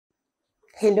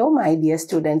Hello, my dear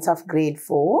students of grade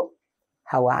 4.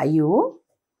 How are you?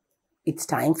 It's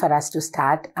time for us to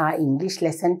start our English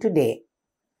lesson today.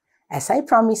 As I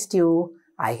promised you,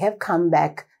 I have come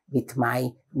back with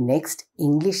my next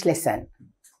English lesson.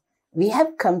 We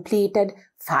have completed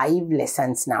 5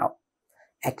 lessons now.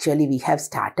 Actually, we have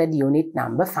started unit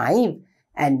number 5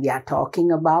 and we are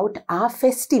talking about our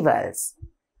festivals.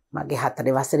 මගේ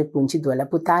 4 වසරේ පුංචි දුවලා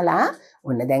පුතාලා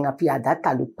ඔන්න දැන් අපි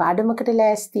අදත් අලුත් පාඩමකට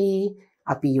ලෑස්ති.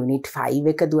 අපි unit 5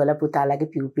 එක දුවලා පුතාලාගේ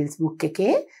pupils book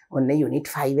එකේ ඔන්න unit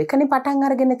 5 එකනේ පටන්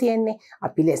අරගෙන තියෙන්නේ.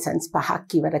 අපි lessons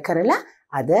 5ක් ඉවර කරලා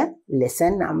අද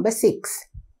lesson number 6.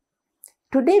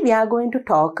 Today we are going to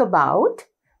talk about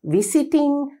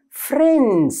visiting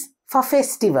friends for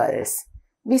festivals.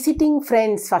 Visiting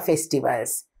friends for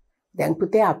festivals. දැන්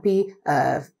පුතේ අපි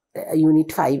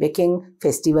unit 5 එකෙන්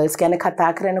festivals ගැන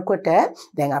කතා කරනකොට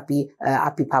දැන් අපි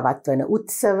පවත්වන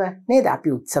උත්සව නේද? අපි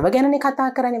උත්සව ගැනනේ කතා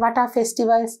කරන්නේ. what are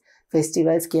festivals?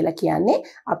 festivals කියලා කියන්නේ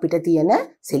අපිට තියෙන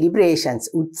celebrations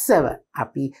උත්සව.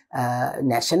 අපි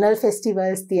national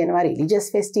festivals තියෙනවා, religious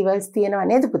festivals තියෙනවා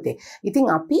නේද පුතේ? ඉතින්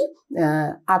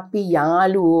අපි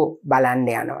යාළුවෝ බලන්න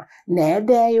යනවා.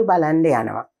 නෑදෑයෝ බලන්න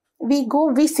යනවා. We go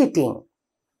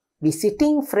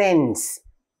visiting friends.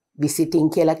 Visiting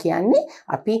කියලා කියන්නේ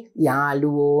අපි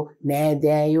යාළුවෝ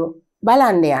නෑදෑයෝ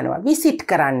බලන්න යනවා, visit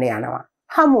කරන්න යනවා,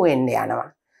 හමු වෙන්න යනවා.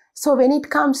 So when it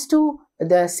comes to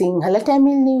the Sinhala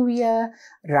Tamil New Year,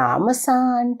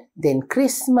 Ramasan, then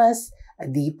Christmas,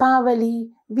 Deepavali,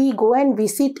 we go and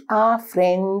visit our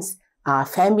friends, our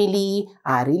family,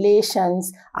 our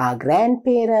relations, our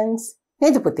grandparents.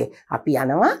 නේද පුතේ? අපි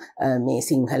යනවා මේ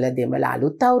සිංහල දෙමළ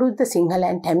අලුත් අවුරුද්ද Sinhala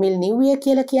and Tamil New Year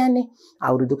කියලා කියන්නේ.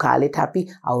 අවුරුදු කාලෙට අපි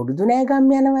අවුරුදු නෑගම්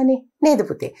යනවනේ. නේද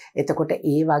පුතේ? එතකොට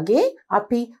ඒ වගේ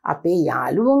අපි අපේ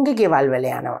යාළුවෝන්ගේ ගෙවල් වල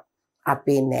යනවා.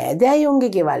 අපේ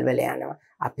නෑදෑයෝන්ගේ ගෙවල් වල යනවා.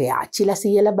 අපේ ආච්චිලා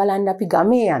සීයලා බලන්න අපි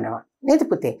ගමේ යනවා. නේද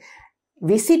පුතේ?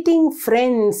 Visiting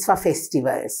friends for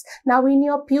festivals. Now in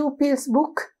your pupils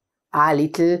book, our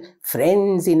little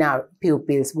friends in our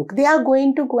pupils book, they are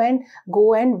going to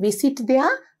go and visit their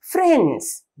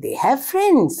friends. They have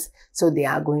friends, so they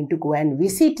are going to go and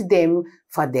visit them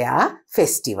for their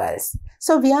festivals.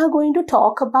 So we are going to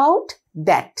talk about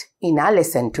that in our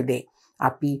lesson today.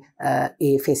 අපි ඒ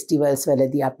festivals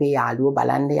වලදී අපේ යාළුවෝ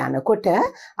බලන්න යනකොට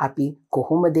අපි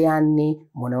කොහොමද යන්නේ,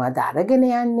 මොනවද අරගෙන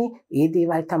යන්නේ, ඒ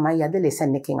දේවල් තමයි අද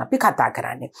lesson එකෙන් අපි කතා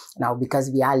කරන්නේ. Now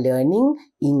because we are learning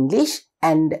English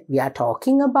and we are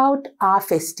talking about our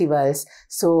festivals,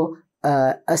 so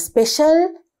a special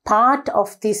part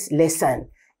of this lesson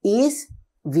is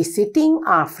visiting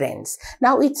our friends.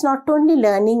 Now it's not only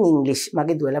learning English.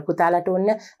 මගේ දුවලා පුතාලට ඕන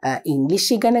English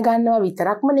ඉගෙන ගන්නවා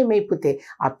විතරක්ම නෙමෙයි පුතේ.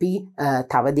 අපි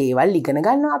තව දේවල් ඉගෙන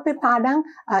ගන්නවා අපේ පාඩම්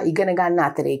ඉගෙන ගන්න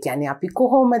අතරේ. කියන්නේ අපි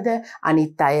කොහොමද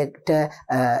අනිත් අයට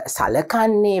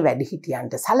සලකන්නේ,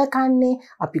 වැඩිහිටියන්ට සලකන්නේ,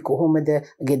 අපි කොහොමද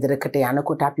ගෙදරකට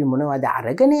යනකොට අපි මොනවද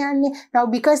අරගෙන යන්නේ. Now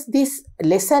because this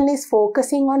lesson is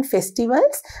focusing on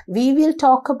festivals, we will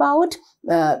talk about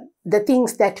the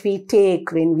things that we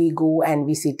take when we go and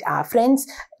visit our friends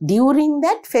during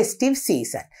that festive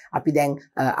season. අපි දැන්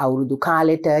අවුරුදු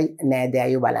කාලෙට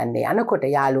නෑදෑයෝ බලන්න යනකොට,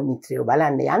 යාළු මිත්‍රයෝ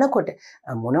බලන්න යනකොට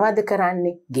මොනවද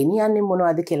කරන්නේ, ගෙනියන්නේ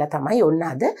මොනවද කියලා තමයි ඔන්න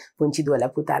අද පුංචි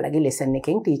දුවලා පුතාලගේ lesson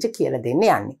එකෙන් teacher කියලා දෙන්න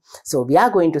යන්නේ. So we are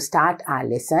going to start our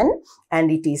lesson and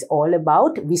it is all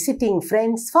about visiting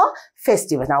friends for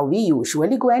festivals. Now we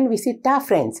usually go and visit our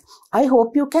friends. I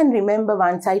hope you can remember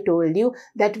once I told you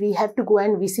that we have to go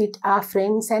and visit our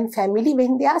friends and family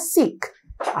when they are sick.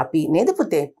 අපි නේද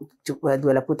පුතේ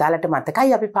දුවලා පුතාලට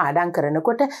මතකයි අපි පාඩම්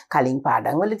කරනකොට කලින්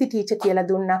පාඩම් වලදී ටීචර් කියලා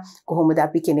දුන්නා කොහොමද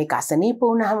අපි කෙනෙක් අසනීප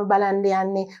වුණාම බලන්න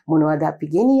යන්නේ, මොනවද අපි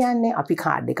ගෙනියන්නේ, අපි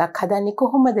කාඩ් එකක් හදන්නේ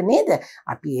කොහොමද නේද?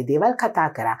 අපි මේ දේවල් කතා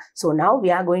කරා. So now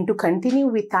we are going to continue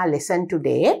with our lesson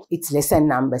today. It's lesson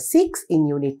number 6 in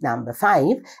unit number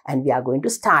 5 and we are going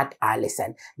to start our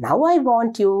lesson. Now I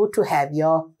want you to have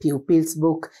your pupils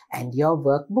book and your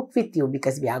workbook with you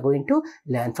because we are going to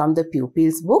learn from the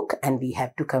pupils book and we have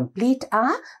to complete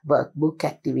our workbook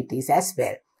activities as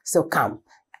well. So come,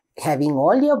 having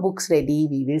all your books ready,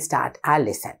 we will start our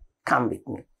lesson. Come with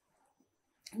me.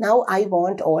 Now I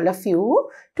want all of you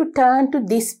to turn to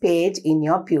this page in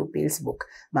your pupils book.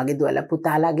 මගේ දුවලා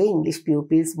පුතාලාගේ English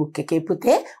pupils book එකේ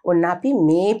පුතේ ඔන්න අපි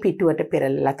මේ පිටුවට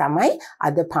පෙරලලා තමයි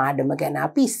අද පාඩම ගැන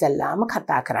අපි ඉස්සල්ලාම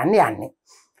කතා කරන්න යන්නේ.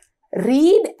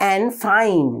 Read and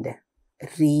find.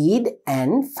 Read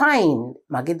and find.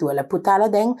 මගේ දුවලා පුතාලා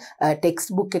දැන් text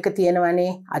book එක තියෙනවනේ,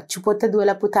 අච්චු පොත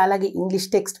දුවලා පුතාලාගේ English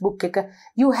text book එක.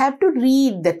 You have to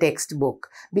read the text book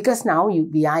because now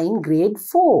we are in grade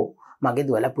 4. මගේ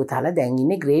දුවලා පුතාලා දැන්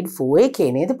ඉන්නේ grade 4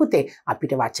 එකේ නේද පුතේ?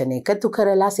 අපිට වචන එකතු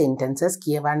කරලා sentences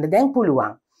කියවන්න දැන්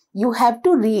පුළුවන්. You have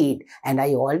to read. And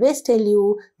I always tell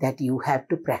you that you have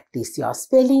to practice your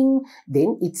spelling.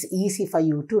 Then it's easy for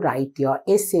you to write your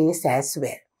essays as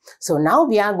well. So now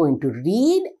we are going to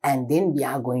read and then we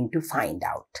are going to find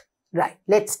out. Right,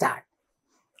 let's start.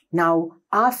 Now,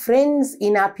 our friends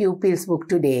in our pupils book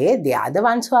today, they are the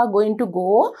ones who are going to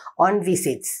go on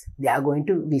visits. They are going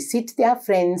to visit their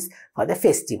friends for the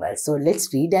festival. So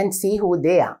let's read and see who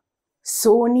they are.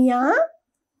 Sonia,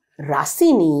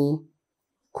 Rasini,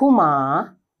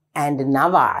 Kumar and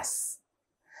Nawaz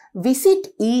visit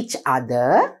each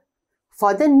other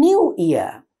for the new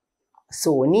year.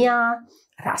 Sonia,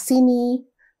 Rasini,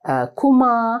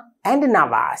 Kumar and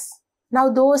Nawaz. Now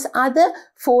those are the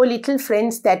 4 little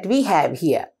friends that we have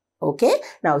here. Okay.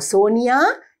 Now Sonia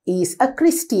is a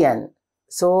Christian.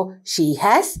 So she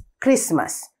has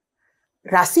Christmas.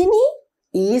 Rasini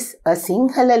is a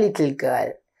Sinhala little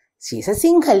girl. She's a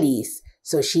Sinhalese.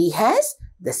 So she has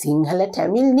the Sinhala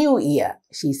Tamil New Year.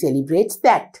 She celebrates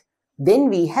that. Then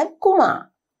we have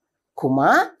Kumar.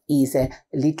 Kumar is a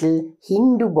little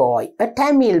Hindu boy, a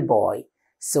Tamil boy.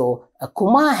 So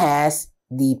Kumar has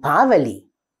Deepavali.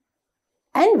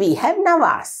 And we have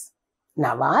Nawaz.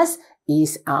 Nawaz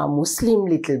is a Muslim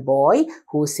little boy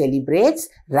who celebrates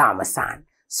Ramazan.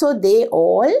 So they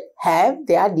all have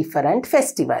their different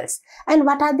festivals. And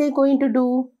what are they going to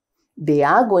do? They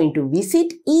are going to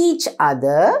visit each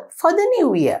other for the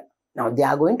new year. Now they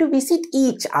are going to visit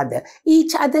each other.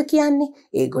 Each other කියන්නේ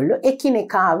ඒගොල්ලෝ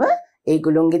එකිනෙකාව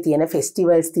ඒගොල්ලොන්ගේ තියෙන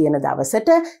festivals තියෙන දවසට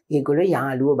ඒගොල්ලෝ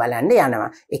යාළුවෝ බලන්න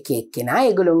යනවා. එක එක්කෙනා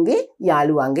ඒගොල්ලොන්ගේ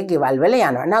යාළුවන්ගේ ගෙවල් වල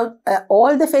යනවා. Now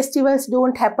all the festivals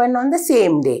don't happen on the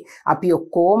same day. අපි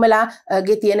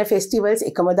ඔක්කොමලාගේ තියෙන festivals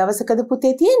එකම දවසකද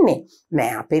පුතේ තියෙන්නේ? නෑ,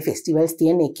 අපේ festivals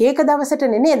තියෙන්නේ එක එක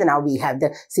දවසටනේ නේද? Now we have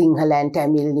the Sinhala and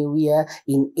Tamil New Year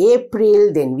in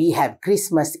April, then we have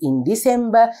Christmas in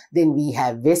December, then we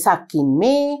have Vesak in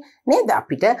May. නේද?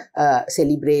 අපිට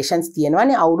celebrations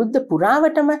තියෙනවානේ අවුරුද්ද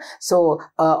පුරාවටම. So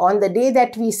on the day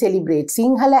that we celebrate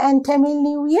Sinhala and Tamil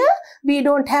New Year, we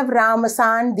don't have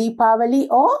Ramazan, Deepavali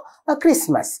or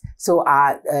Christmas. So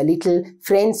our little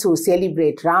friends who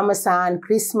celebrate Ramazan,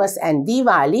 Christmas and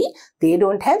Diwali, they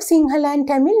don't have Sinhala and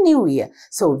Tamil New Year.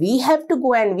 So we have to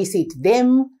go and visit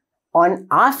them on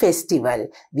our festival.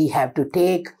 We have to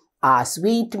take our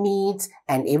sweetmeats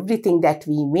and everything that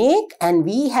we make and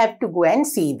we have to go and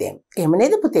see them. එහෙම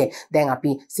නේද පුතේ? දැන්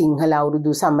අපි සිංහල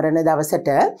අවුරුදු සමරන දවසට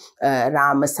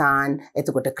රාමසාන්,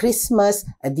 එතකොට Christmas,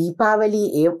 දීපාවලි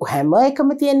ඒ හැම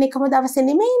එකම තියෙන එකම දවසේ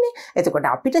නෙමෙයිනේ. එතකොට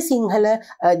අපිට සිංහල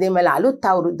දෙමළ අලුත්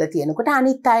අවුරුද්ද තියෙනකොට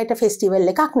අනිත් අයට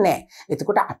ෆෙස්ටිවල් එකක් නැහැ.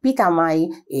 එතකොට අපි තමයි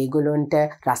ඒගොල්ලොන්ට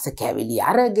රස කැවිලි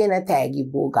අරගෙන, තෑගි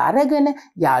භෝග අරගෙන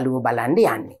යාළුවෝ බලන්න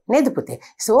යන්නේ. නේද පුතේ?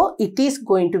 So it is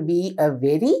going to be a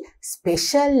very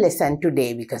special lesson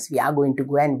today because we are going to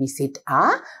go and visit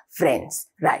our friends.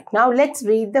 Right, now let's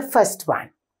read the first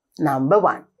one. Number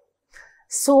 1.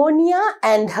 Sonia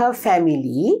and her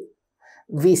family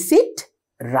visit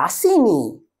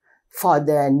Rasini for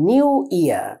the new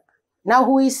year. Now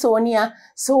who is Sonia?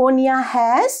 Sonia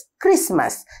has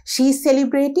Christmas. She is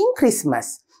celebrating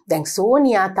Christmas. Then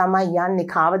Sonia තමයි යන්නේ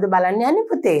කාවද බලන්න යන්නේ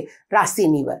පුතේ?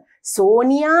 රසිනිව.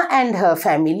 Sonia and her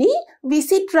family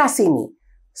visit Rasini.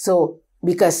 So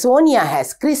because Sonia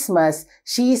has Christmas,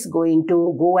 she is going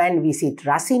to go and visit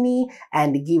Rasini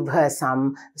and give her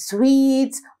some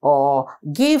sweets or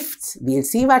gifts. We'll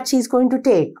see what she's going to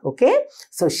take, okay?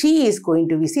 So she is going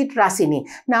to visit Rasini.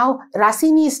 Now,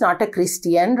 Rasini is not a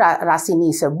Christian. Rasini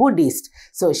is a Buddhist.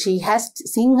 So she has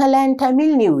Sinhala and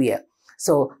Tamil New Year.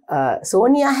 So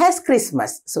Sonia has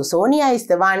Christmas. So Sonia is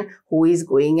the one who is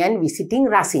going and visiting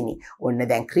Rasini. ඔන්න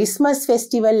දැන් Christmas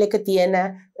festival එක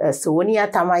තියෙන Sonia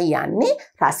තමයි යන්නේ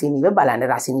රසිනිව බලන්න.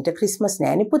 රසිනිට Christmas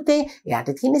නෑනේ පුතේ.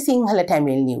 එයාට තියෙන්නේ සිංහල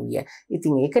Tamil New Year.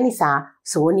 ඉතින් ඒක නිසා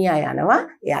Sonia යනවා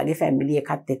එයාගේ family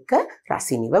එකත් එක්ක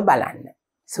රසිනිව බලන්න.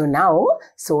 So now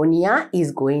Sonia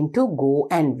is going to go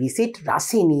and visit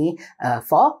Rasini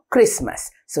for Christmas.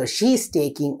 So she is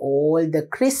taking all the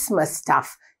Christmas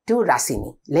stuff to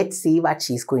Rasini. Let's see what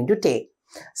she's going to take.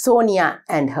 Sonia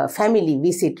and her family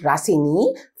visit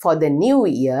Rasini for the new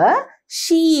year.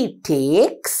 She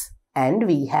takes, and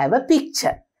we have a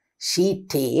picture. She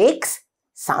takes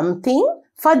something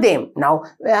for them. Now,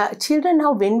 children,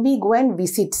 now when we go and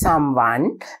visit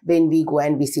someone, when we go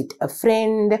and visit a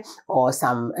friend or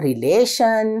some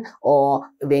relation, or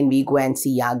when we go and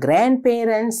see our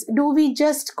grandparents, do we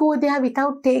just go there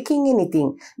without taking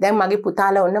anything? දැන් මගේ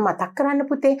පුතාලා ඔන්න මතක් කරන්න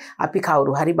පුතේ, අපි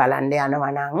කවුරු හරි බලන්න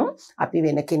යනවා නම්, අපි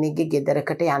වෙන කෙනෙක්ගේ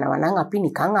ගෙදරකට යනවා නම් අපි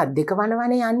නිකන් අත් දෙක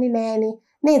වනවනේ යන්නේ නෑනේ.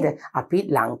 නේද? අපි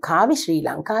ලංකාවේ ශ්‍රී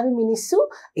ලංකාවේ මිනිස්සු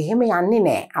එහෙම යන්නේ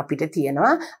නැහැ. අපිට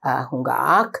තියෙනවා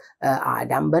හුඟක්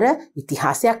ආඩම්බර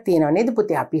ඉතිහාසයක් තියෙනවා නේද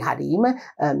පුතේ? අපි හරීම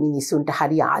මිනිස්සුන්ට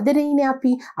හරි ආදරෙයිනේ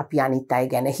අපි. අපි අනිත් අය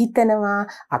ගැන හිතනවා.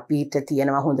 අපිට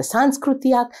තියෙනවා හොඳ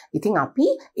සංස්කෘතියක්. ඉතින් අපි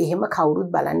එහෙම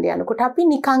කවුරුත් බලන්න යනකොට අපි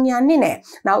නිකන් යන්නේ නැහැ.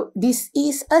 Now this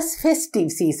is a festive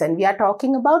season. We are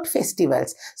talking about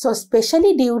festivals. So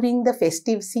especially during the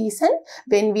festive season,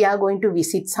 when we are going to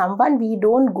visit someone, we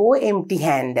don't go empty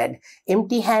handed.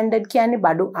 Empty handed කියන්නේ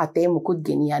බඩු අතේ මුකුත්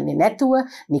ගෙනියන්නේ නැතුව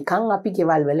නිකන් අපි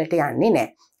ගෙවල් වලට යන්නේ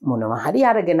නැහැ. මොනවා හරි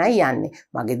අරගෙනයි යන්නේ.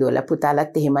 මගේ දොලා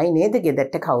පුතාලත් එහෙමයි නේද?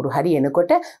 ගෙදරට කවුරු හරි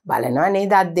එනකොට බලනවා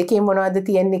නේද අත් දෙකේ මොනවද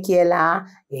තියෙන්නේ කියලා.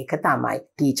 ඒක තමයි.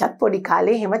 ටීචර්ත් පොඩි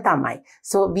කාලේ එහෙම තමයි.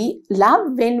 So we love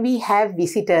when we have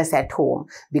visitors at home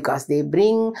because they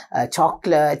bring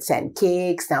chocolates and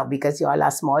cakes. Now because you all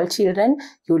are small children,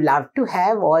 you love to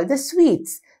have all the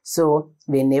sweets. So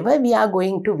whenever we are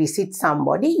going to visit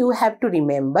somebody, you have to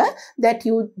remember that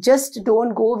you just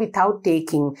don't go without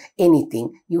taking anything.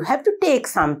 You have to take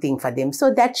something for them.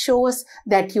 So that shows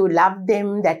that you love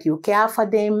them, that you care for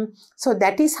them. So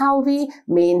that is how we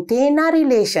maintain our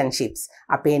relationships.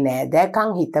 අපේ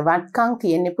නෑදෑකම් හිතවත්කම්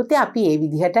තියෙන්නේ පුතේ අපි ඒ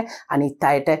විදිහට අනිත්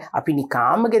අයට අපි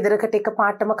නිකාම ගෙදරකට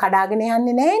එකපාරටම කඩාගෙන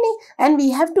යන්නේ නෑනේ. And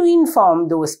we have to inform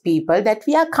those people that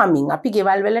we are coming. අපි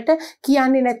ගෙවල් වලට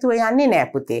කියන්නේ නැතුව යන්නේ නෑ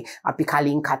පුතේ. අපි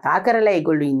කලින් කතා කරලා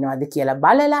ඒගොල්ලෝ ඉන්නවද කියලා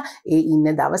බලලා ඒ ඉන්න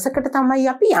දවසකට තමයි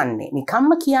අපි යන්නේ.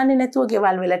 නිකම්ම කියන්නේ නැතුව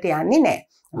ගෙවල් වලට යන්නේ නෑ.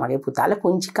 මගේ පුතාලා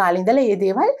පුංචි කාලේ ඉඳලා මේ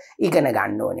දේවල් ඉගෙන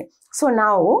ගන්න ඕනේ. So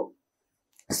now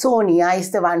Sonia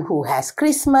is the one who has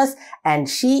Christmas and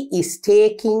she is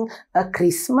taking a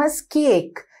Christmas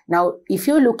cake. Now, if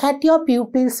you look at your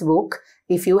pupils' book,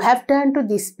 if you have turned to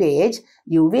this page,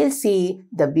 you will see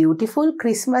the beautiful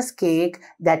Christmas cake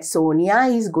that Sonia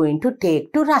is going to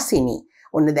take to Rasini.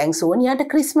 ඔන්න දැන් සෝනියාට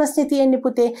Christmas නේ තියෙන්නේ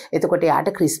පුතේ. එතකොට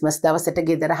එයාට Christmas දවසට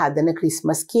ගෙදර හදන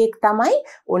ක්‍රිස්මස් කේක් තමයි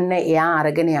ඔන්න එයා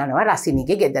අරගෙන යනවා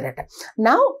රසිනිගේ ගෙදරට.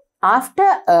 Now after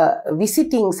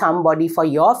visiting somebody for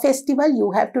your festival,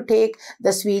 you have to take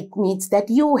the sweetmeats that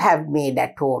you have made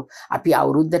at home. අපි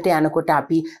අවුරුද්දට යනකොට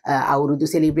අපි අවුරුදු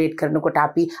සෙලිබ්‍රේට් කරනකොට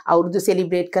අපි අවුරුදු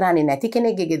සෙලිබ්‍රේට් කරන්නේ නැති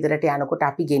කෙනෙක්ගේ ගෙදරට යනකොට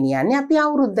අපි ගෙනියන්නේ අපි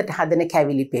අවුරුද්දට හදන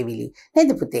කැවිලි පෙවිලි.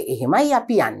 නේද පුතේ? එහෙමයි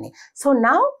අපි යන්නේ. So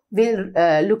now we'll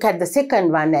look at the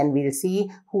second one and we'll see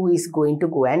who is going to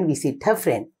go and visit her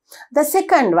friend. The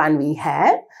second one we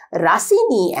have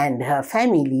Rasini and her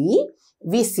family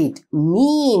visit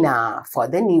Meena for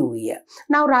the new year.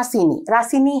 Now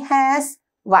Rasini has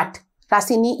what?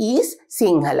 Rasini is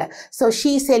Sinhala. So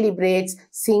she celebrates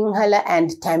Sinhala and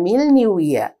Tamil New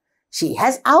Year. She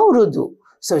has Aurudu.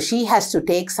 So she has to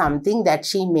take something that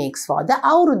she makes for the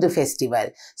Aurudu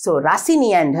festival. So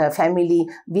Rasini and her family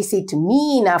visit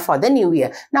Meena for the new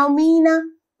year. Now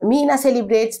Meena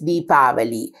celebrates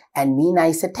Deepavali and Meena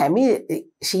is a Tamil.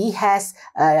 She has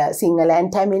Sinhala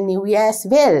and Tamil New Year as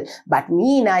well. But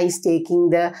Meena is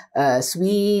taking the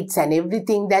sweets and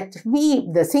everything that we,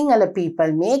 the Sinhala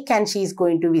people, make, and she is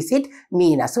going to visit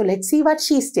Meena. So let's see what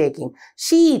she is taking.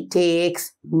 She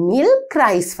takes milk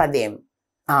rice for them.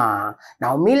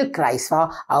 Now milk rice for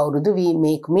Aurudu, we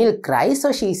make milk rice.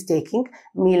 So she is taking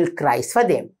milk rice for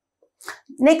them.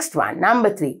 Next one,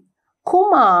 number 3.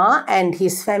 Kumar and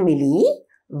his family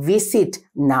visit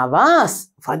Navas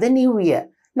for the new year.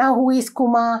 Now who is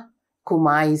Kumar?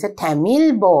 Kumar is a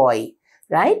Tamil boy,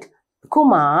 right?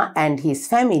 Kumar and his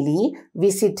family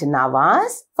visit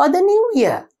Navas for the new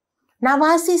year.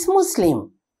 Navas is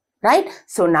Muslim, right?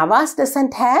 So Navas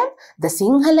doesn't have the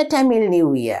Sinhala Tamil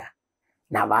New Year.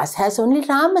 Navas has only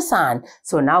Ramasan.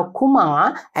 So now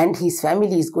Kumar and his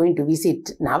family is going to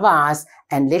visit Navas,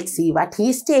 and let's see what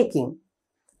he is taking.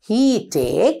 He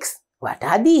takes, what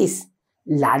are these?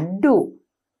 Laddu.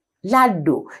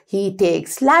 Laddu. He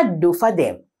takes laddu for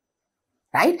them,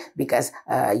 right? Because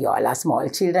you all are small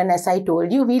children, as I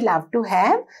told you, we love to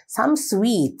have some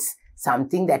sweets,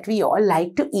 something that we all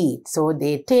like to eat. So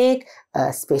they take,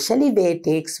 especially they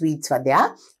take sweets for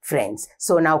their friends.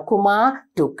 So now Kumar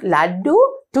took laddu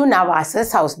to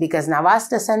Navas's house because Navas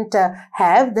doesn't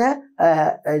have the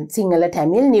Sinhala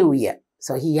Tamil New Year.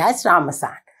 So he has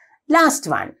Ramasan. Last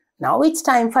one. Now it's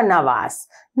time for Navas.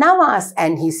 Navas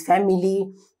and his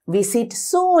family visit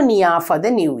Sonia for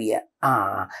the new year.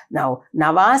 Now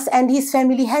Navas and his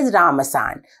family has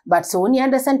Ramasan, but Sonia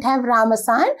doesn't have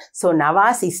Ramasan. So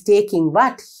Navas is taking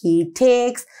what? He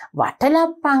takes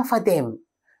Vatalappam for them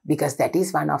because that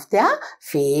is one of their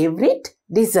favorite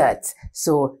desserts.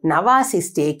 So Navas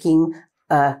is taking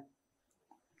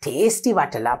tasty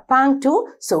watalappang to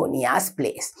Sonia's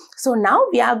place. So now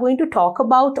we are going to talk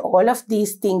about all of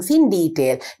these things in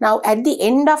detail. Now at the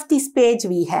end of this page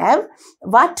we have,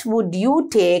 what would you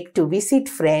take to visit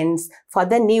friends for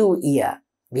the new year?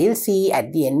 We'll see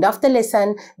at the end of the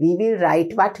lesson, we will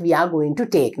write what we are going to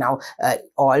take. Now,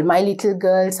 all my little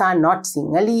girls are not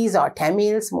Sinhalese or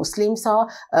Tamils, Muslims or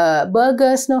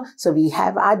Burghers, no. So we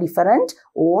have our different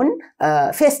own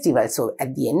festivals. So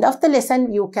at the end of the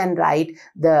lesson, you can write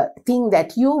the thing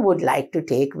that you would like to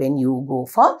take when you go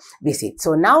for visit.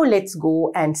 So now let's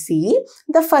go and see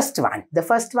the first one. The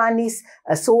first one is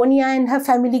Sonia and her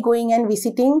family going and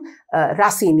visiting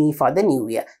Rasini for the new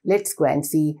year. Let's go and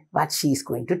see what she's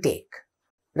going to take.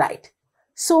 Right.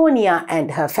 Sonia and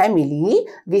her family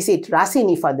visit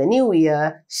Rasini for the new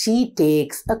year. She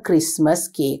takes a Christmas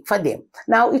cake for them.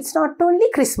 Now, it's not only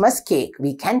Christmas cake.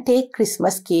 We can take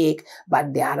Christmas cake,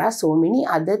 but there are so many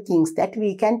other things that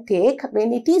we can take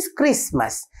when it is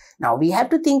Christmas. Now, we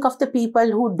have to think of the people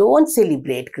who don't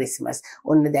celebrate Christmas.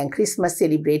 Only then Christmas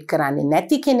celebrate කරන්නේ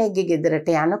නැති කෙනෙක්ගේ ගෙදරට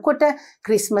යනකොට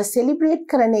Christmas celebrate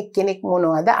කරන කෙනෙක්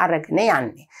මොනවද අරගෙන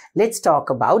යන්නේ. Let's talk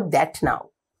about that now.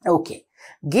 Okay.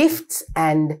 Gifts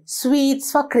and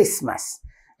sweets for Christmas.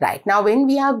 Right. Now, when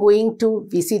we are going to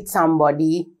visit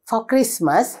somebody for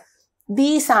Christmas,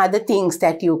 these are the things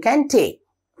that you can take.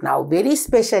 Now, very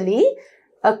specially,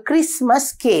 a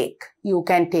Christmas cake. You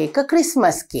can take a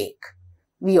Christmas cake.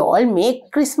 We all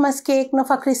make Christmas cake no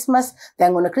for Christmas.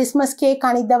 Then on a Christmas cake,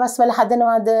 අනිත් දවස්වල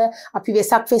හදනවද? අපි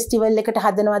Vesak festival එකට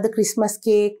හදනවද Christmas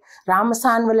cake?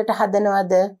 Ramazan වලට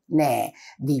හදනවද? නෑ.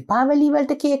 දීපාවලි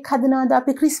වලට cake හදනවද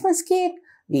අපි Christmas cake?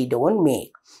 We don't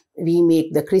make. We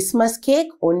make the Christmas cake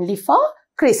only for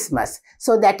Christmas.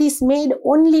 So that is made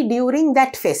only during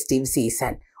that festive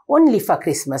season. Only for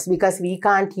Christmas, because we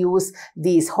can't use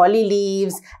these holly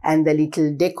leaves and the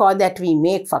little decor that we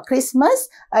make for Christmas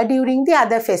during the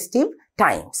other festive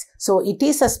times. So it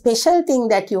is a special thing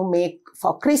that you make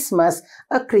for Christmas,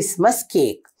 a Christmas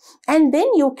cake. And then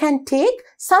you can take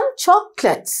some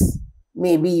chocolates.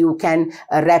 Maybe you can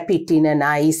wrap it in a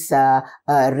nice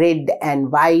red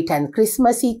and white and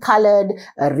Christmassy colored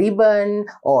ribbon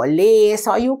or lace,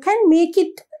 or you can make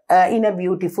it in a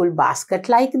beautiful basket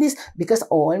like this, because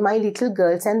all my little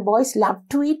girls and boys love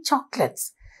to eat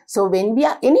chocolates. So when we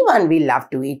are, anyone will love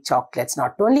to eat chocolates,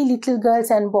 not only little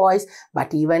girls and boys,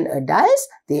 but even adults,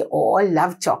 they all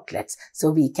love chocolates.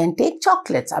 So we can take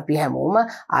chocolates. අපි හැමෝම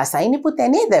ආසයිනේ පුතේ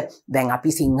නේද? දැන්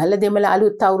අපි සිංහල දෙමළ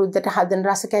අලුත් අවුරුද්දට හදන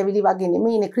රස කැවිලි වගේ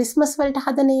නෙමෙයිනේ ක්‍රිස්මස් වලට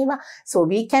හදන ඒවා. So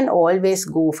we can always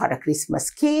go for a Christmas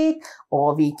cake,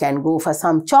 or we can go for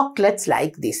some chocolates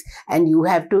like this. And you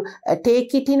have to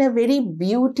take it in a very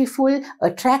beautiful,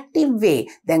 attractive way.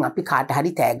 දැන් අපි කාට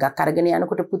හරි තෑග්ගක් අරගෙන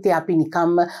යනකොට පුතේ අපි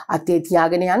නිකම්ම අතේ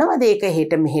තියාගෙන යනවාද? ඒක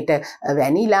හෙට මෙහෙට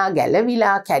වැනිලා,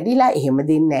 ගැලවිලා, කැඩිලා එහෙම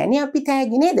දෙන්නේ නැහනේ අපි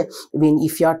තෑගි නේද? When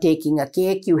if you're taking a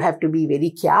cake, you have to be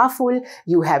very careful.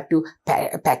 You have to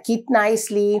pack it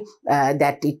nicely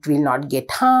that it will not get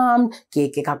harmed.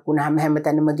 Cake එකක් වුණාම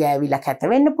හැමතැනම ගෑවිලා කැත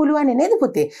වෙන්න පුළුවන් නේද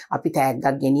පුතේ? අපි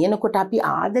තෑග්ගක් ගෙනියනකොට අපි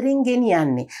ආදරෙන්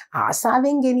ගෙනියන්නේ,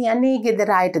 ආසාවෙන් ගෙනියන්නේ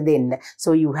ගෙදර අයට දෙන්න.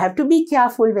 So you have to be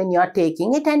careful when you're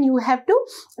taking it, and you have to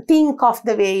think of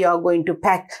the way you're going to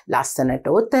pack. ලස්සනට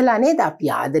ඔතලා නේද? අපි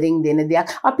ආදරෙන් දෙන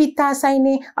දෙයක් අපිත්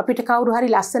ආසයිනේ. අපිට කවුරු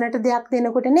හරි ලස්සනට දෙයක්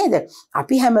දෙනකොට නේද?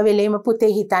 අපි හැම වෙලේම පුතේ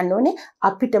හිතන්න ඕනේ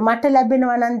අපිට මට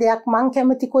ලැබෙනවා නම් දෙයක් මං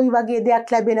කැමති කොයි වගේ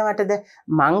දෙයක් ලැබෙනවටද?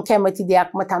 මං කැමති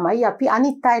දෙයක්ම තමයි අපි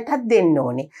අනිත් අයටත් දෙන්න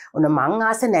ඕනේ. ඔන්න මං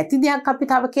ආස නැති දෙයක් අපි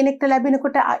තව කෙනෙක්ට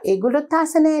ලැබෙනකොට ඒගොල්ලොත්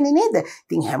ආස නැහැනේ නේද?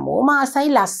 ඉතින් හැමෝම ආසයි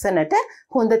ලස්සනට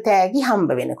හොඳ තෑගි හම්බ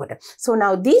වෙනකොට. So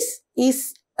now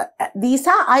these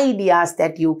are ideas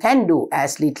that you can do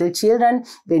as little children.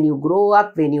 When you grow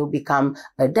up, when you become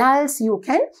adults, you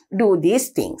can do these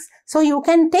things. So you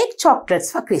can take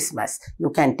chocolates for Christmas.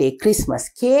 You can take Christmas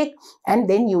cake, and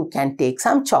then you can take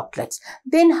some chocolates.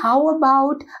 Then how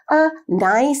about a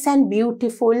nice and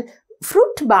beautiful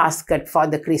fruit basket for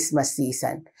the Christmas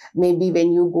season? Maybe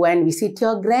when you go and visit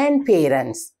your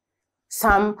grandparents,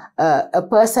 a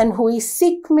person who is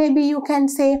sick, maybe you can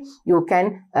say, you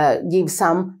can give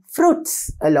some fruits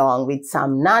along with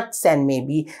some nuts, and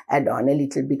maybe add on a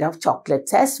little bit of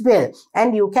chocolates as well.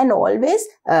 And you can always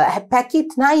pack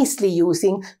it nicely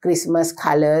using Christmas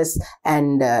colors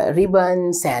and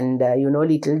ribbons and,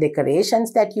 little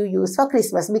decorations that you use for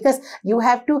Christmas, because you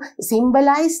have to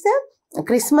symbolize the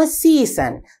Christmas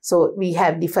season. So we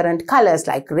have different colors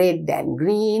like red and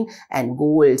green and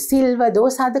gold, silver.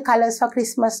 Those are the colors for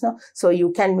Christmas. No? So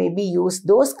you can maybe use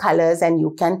those colors and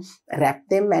you can wrap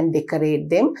them and decorate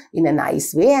them in a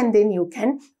nice way, and then you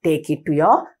can take it to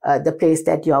your the place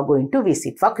that you are going to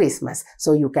visit for Christmas.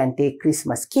 So you can take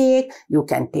Christmas cake, you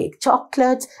can take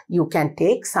chocolates, you can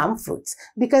take some fruits,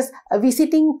 because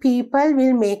visiting people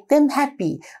will make them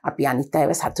happy. අපි අනිත්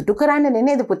අයව සතුටු කරන්නනේ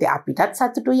නේද පුතේ? අපිටත්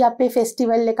සතුටුයි අපේ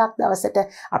festival එකක් දවසට.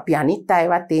 අපි අනිත්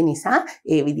අයවත් ඒ නිසා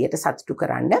ඒ විදියට සතුටු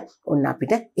කරන්න ඔන්න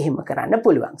අපිට එහෙම කරන්න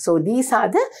පුළුවන්. So these are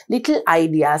the little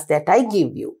ideas that I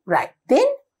give you. Right. Then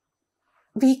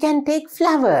we can take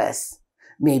flowers.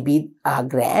 Maybe our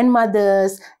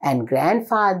grandmothers and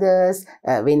grandfathers,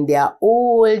 when they are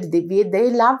old,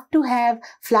 they love to have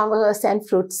flowers and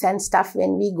fruits and stuff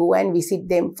when we go and visit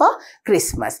them for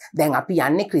Christmas. Then අපි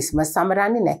යන්නේ Christmas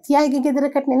සමරන්නේ නැති අයගේ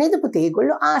ගෙදරකට නේද පුතේ?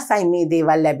 ඒගොල්ලෝ ආසයි මේ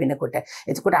දේවල් ලැබෙනකොට.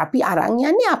 එතකොට අපි අරන්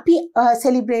යන්නේ අපි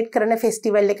celebrate කරන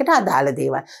festival එකට අදාළ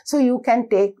දේවල්. So you can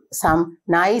take some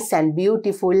nice and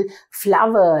beautiful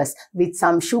flowers with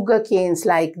some sugar canes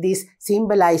like this,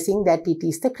 symbolizing that it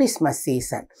is the Christmas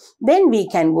season. Then we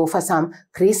can go for some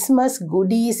Christmas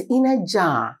goodies in a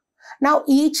jar. Now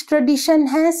each tradition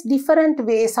has different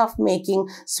ways of making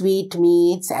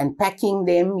sweetmeats and packing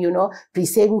them, you know,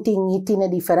 presenting it in a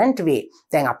different way.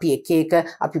 දැන් අපි එක එක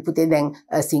අපි පුතේ දැන්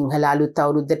සිංහල අලුත්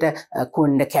අවුරුද්දට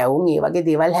කොණ්ඩ කැවුම් ඒ වගේ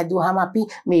දේවල් හැදුවාම අපි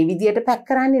මේ විදියට පැක්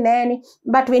කරන්නේ නෑනේ.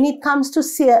 But when it comes to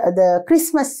the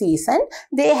Christmas season,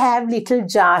 they have little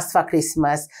jars for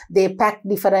Christmas. They pack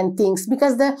different things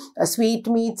because the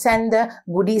sweetmeats and the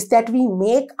goodies that we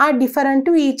make are different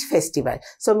to each festival.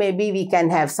 So maybe we can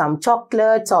have some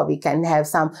chocolates, or we can have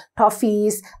some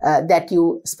toffees that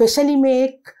you specially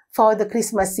make for the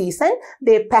Christmas season.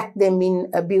 They pack them in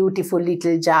a beautiful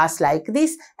little jars like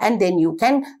this, and then you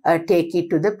can take it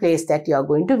to the place that you are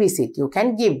going to visit. You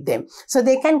can give them. So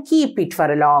they can keep it for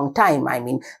a long time. I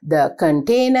mean, the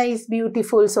container is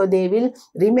beautiful, so they will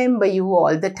remember you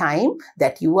all the time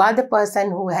that you are the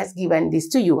person who has given this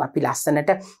to you. අපි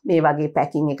ලස්සනට මේ වගේ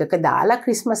packing එකක දාලා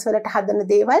Christmas වලට හදන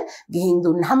දේවල් ගිහින්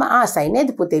දුන්නාම ආසයි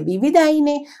නේද පුතේ?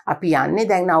 විවිධයිනේ. අපි යන්නේ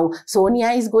දැන් now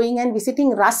Sonia is going and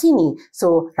visiting Rasini.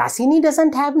 So Rasini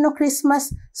doesn't have no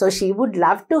Christmas, so she would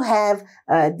love to have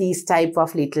these type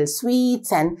of little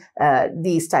sweets and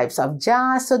these types of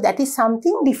jars. So that is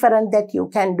something different that you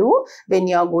can do when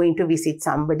you are going to visit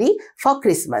somebody for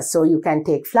Christmas. So you can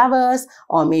take flowers,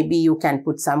 or maybe you can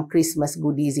put some Christmas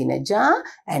goodies in a jar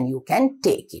and you can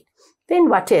take it. Then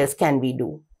what else can we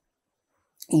do?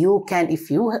 You can,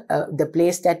 if you, the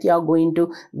place that you are going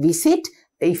to visit,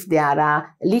 if there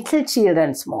are little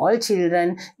children, small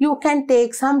children, you can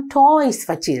take some toys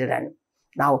for children.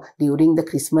 Now, during the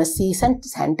Christmas season,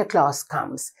 Santa Claus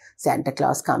comes. Santa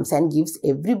Claus comes and gives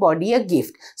everybody a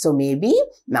gift. So maybe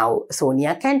now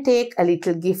Sonia can take a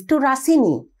little gift to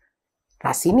Rasini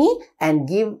and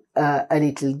give a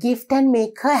little gift and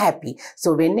make her happy.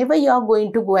 So whenever you are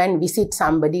going to go and visit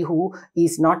somebody who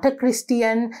is not a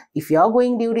Christian, if you are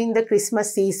going during the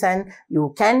Christmas season,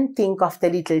 you can think of the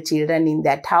little children in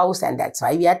that house, and that's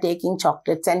why we are taking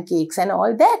chocolates and cakes and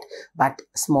all that. But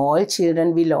small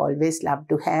children will always love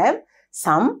to have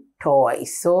some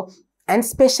toys. So, and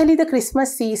especially the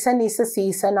Christmas season is a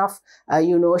season of,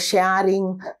 you know,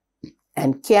 sharing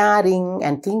and caring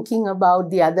and thinking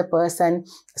about the other person.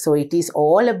 So it is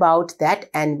all about that,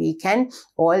 and we can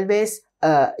always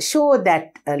show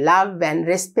that love and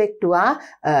respect to our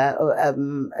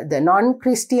the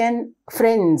non-Christian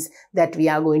friends that we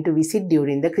are going to visit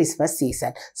during the Christmas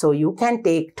season. So you can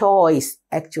take toys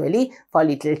actually for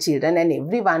little children, and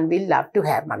everyone will love to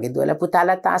have. මගේ දුවලා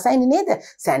පුතාලත් ආසයිනේ නේද?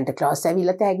 Santa Claus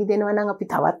ඇවිල්ලා තෑගි දෙනවා නම් අපි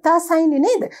තවත් ආසයිනේ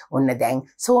නේද? ඔන්න දැන්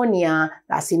සෝනියා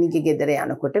රසිනිගේ ගෙදර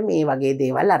යනකොට මේ වගේ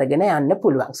දේවල් අරගෙන යන්න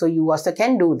පුළුවන්. So you also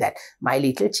can do that. My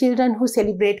little children who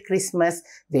celebrate Christmas,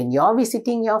 when you're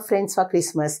visiting your friends for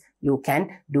Christmas, you can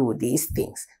do these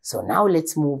things. So now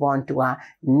let's move on to our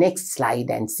next slide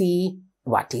and see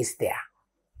what is there.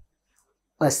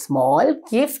 A small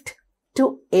gift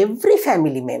to every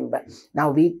family member.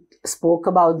 Now we spoke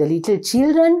about the little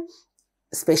children,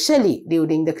 especially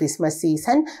during the Christmas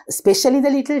season. Especially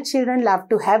the little children love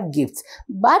to have gifts.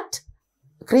 But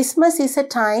Christmas is a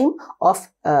time of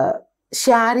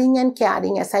sharing and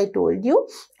caring, as I told you,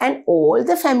 and all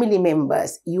the family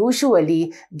members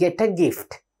usually get a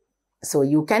gift. So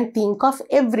you can think of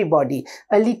everybody,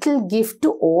 a little gift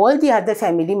to all the other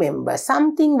family members,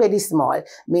 something very small,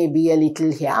 maybe a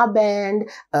little hairband,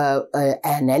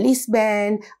 an Alice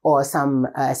band, or some,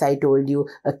 as I told you,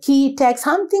 a key tag,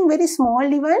 something very small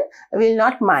even, will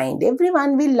not mind.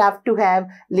 Everyone will love to have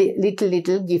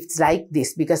little gifts like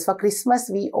this, because for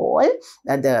Christmas we all,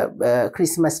 the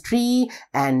Christmas tree,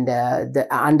 and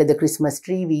under the Christmas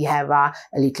tree we have our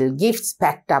little gifts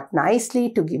packed up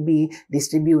nicely to be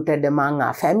distributed among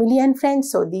our family and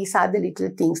friends. So these are the little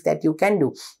things that you can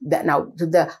do. Now, to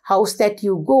the house that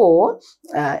you go,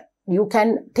 you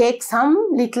can take some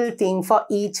little thing for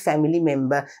each family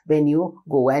member when you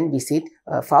go and visit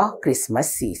for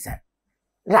Christmas season.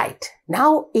 Right,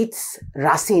 now it's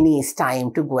Rasini's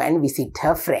time to go and visit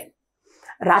her friend.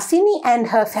 Rasini and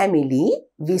her family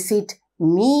visit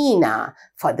Meena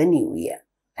for the New Year.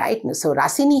 Right, so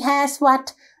Rasini has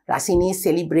what? Rasini is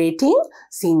celebrating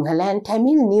Sinhala and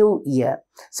Tamil New Year.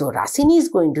 So Rasini is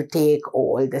going to take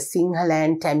all the Sinhala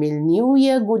and Tamil New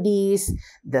Year goodies,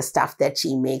 the stuff that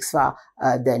she makes for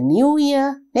the New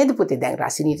Year. නේද පුතේ දැන්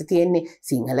රසිනීට තියෙන්නේ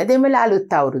සිංහල දෙමළ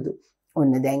අලුත් අවුරුදු.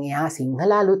 ඔන්න දැන් එයා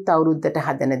සිංහල අලුත් අවුරුද්දට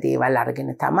හදන දේවල්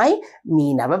අරගෙන තමයි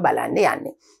මීනව බලන්න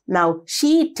යන්නේ. Now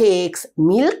she takes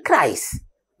milk rice.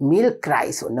 Milk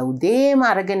rice. ඔන්න උදේම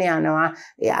අරගෙන යනවා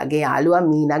එයාගේ යාළුවා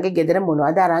මීනාගේ ගෙදර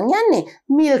මොනවද අරන් යන්නේ?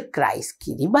 Milk rice.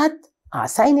 කිරිබත්.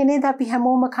 ආසයිනේ නේද අපි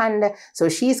හැමෝම කන්න. So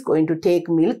she is going to take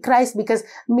milk rice, because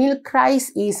milk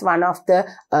rice is one of the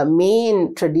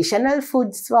main traditional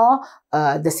foods for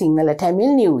the Sinhala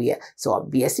Tamil New Year. So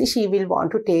obviously she will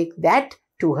want to take that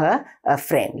to her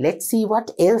friend. Let's see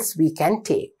what else we can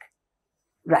take.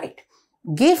 Right.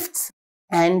 Gifts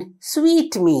and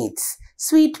sweetmeats.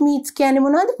 Sweetmeats කියන්නේ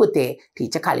මොනවද පුතේ?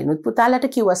 Teacher කලිනුත් පුතාලට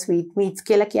කිව්වා sweetmeats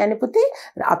කියලා කියන්නේ පුතේ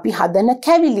අපි හදන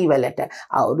කැවිලි වලට.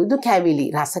 අවුරුදු කැවිලි,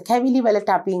 රස කැවිලි වලට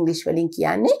අපි ඉංග්‍රීසි වලින්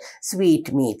කියන්නේ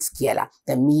sweetmeats කියලා.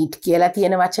 දැන් meat කියලා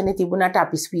තියෙන වචනේ තිබුණාට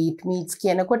අපි sweetmeats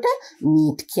කියනකොට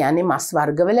meat කියන්නේ මස්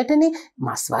වර්ග වලටනේ.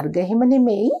 මස් වර්ග එහෙම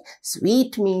නෙමෙයි.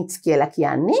 Sweetmeats කියලා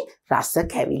කියන්නේ රස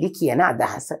කැවිලි කියන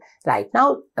අදහස. Right,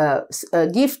 now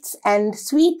gifts and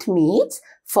sweetmeats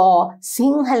for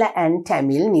Sinhala and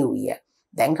Tamil New Year.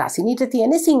 Then Rasinita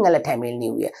තියෙන්නේ Sinhala Tamil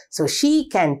New Year. So she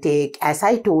can take, as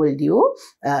I told you,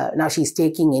 now she's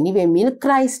taking anyway milk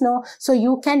rice now. So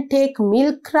you can take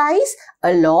milk rice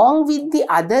along with the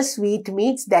other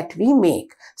sweetmeats that we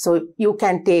make. So you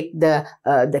can take the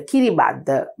kiribat,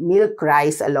 the milk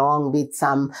rice, along with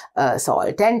some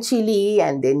salt and chili,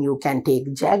 and then you can take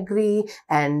jaggery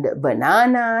and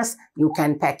bananas. You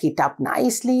can pack it up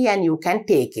nicely and you can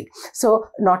take it. So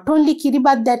not only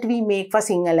kiribat that we make for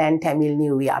Sinhala and Tamil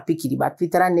New Year, අපි කිරිබත්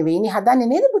විතරක් නෙවෙයිනේ හදන්නේ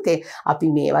නේද පුතේ? අපි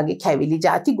මේ වගේ කැවිලි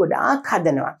ಜಾති ගොඩාක්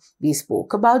හදනවා. We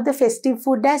spoke about the festive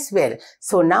food as well.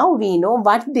 So now we know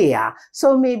what they are.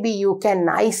 So maybe you can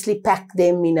nicely pack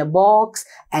them in a box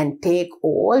and take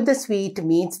all the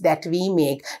sweetmeats that we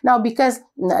make. Now because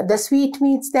the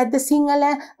sweetmeats that the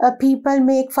Sinhala people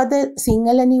make for the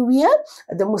Sinhala New Year,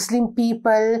 the Muslim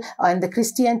people and the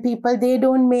Christian people, they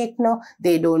don't make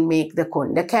they don't make the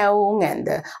konda kaung and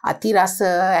the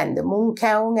atirasa and the mung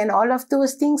kaung, and all of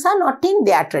those things are not in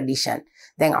their tradition.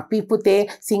 දැන් අපි පුතේ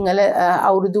සිංහල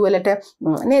අවුරුදු වලට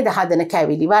නේද හදන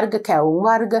කැවිලි වර්ග, කැවුම්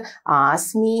වර්ග,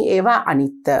 ආස්මි, ඒවා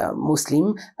අනිත්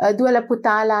මුස්ලිම් දුවල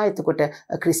පුතාලා, එතකොට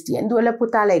ක්‍රිස්තියන් දුවල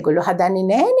පුතාලා ඒගොල්ලෝ හදන්නේ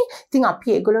නැහනේ. ඉතින්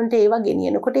අපි ඒගොල්ලන්ට ඒවා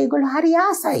ගෙනියනකොට ඒගොල්ලෝ හරි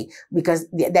ආසයි, because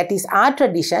that is our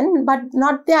tradition but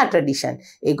not their tradition.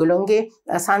 ඒගොල්ලොන්ගේ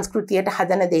සංස්කෘතියට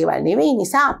හදන දේවල් නෙවෙයි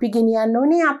නිසා අපි ගෙනියන්න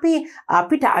ඕනේ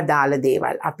අපිට අදාළ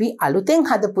දේවල්, අපි අලුතෙන්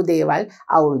හදපු දේවල්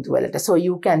අවුරුදු වලට. So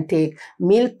you can take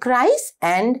milk rice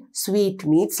and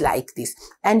sweetmeats like this,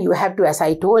 and you have to, as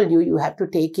I told you, you have to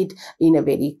take it in a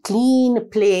very clean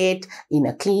plate, in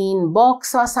a clean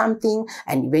box or something.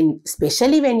 And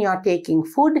especially when you are taking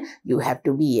food, you have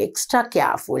to be extra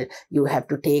careful. You have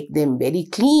to take them very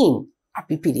clean.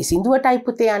 අපි පිරිසිදුවටයි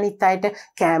පුතේ අනිත් අයට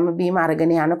කෑම බීම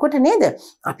අරගෙන යනකොට නේද?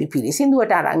 අපි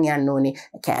පිරිසිදුවට අරන් යන්න ඕනේ.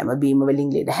 කෑම බීම වලින්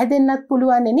ලෙඩ හැදෙන්නත්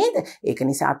පුළුවන් නේද? ඒක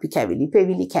නිසා අපි කැවිලි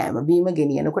පෙවිලි කෑම බීම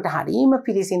ගෙනියනකොට හරීම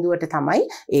පිරිසිදුවට තමයි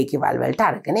ඒ කෙවල් වලට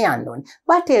අරගෙන යන්න ඕනේ.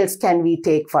 What else can we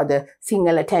take for the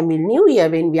Sinhala Tamil New Year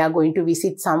when we are going to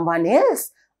visit someone else?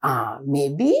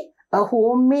 Maybe a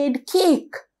homemade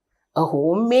cake. A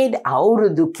homemade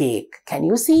aurudu cake. Can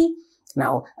you see?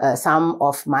 Now, some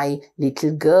of my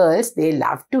little girls, they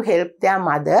love to help their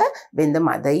mother when the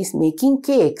mother is making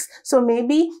cakes. So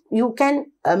maybe you can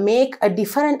make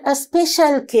a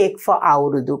special cake for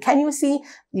Aurudu. Can you see?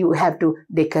 You have to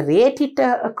decorate it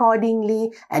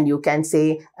accordingly, and you can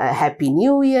say Happy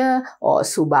New Year or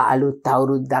Suba Alut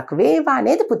Auruddak Veva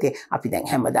neda puthe. Api දැන්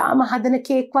හැමදාම හදන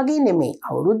cake වගේ නෙමෙයි.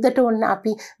 අවුරුද්දට ඕන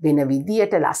අපි වෙන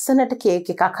විදියට ලස්සනට කේක්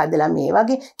එකක් හදලා මේ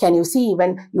වගේ. Can you see?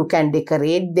 Even you can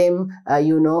decorate them,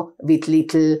 with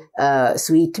little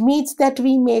sweet meats that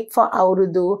we make for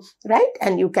Aurudu, right?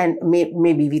 And you can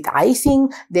maybe with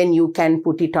icing, then you can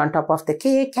put it on top of the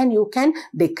cake and you can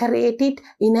decorate it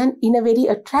in a very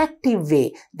attractive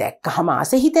way. දැක්කම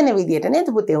ආස හිතෙන විදියට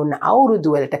නේද පුතේ උන්න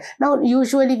අවුරුදු වලට. Now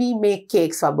usually we make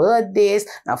cakes for birthdays.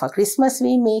 Now for Christmas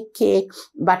we make cake,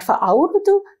 but for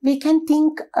Aurudu we can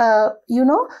think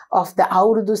of the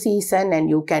Aurudu season, and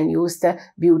you can use the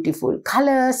beautiful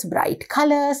colors, bright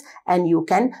colors, and you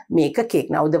can make a cake.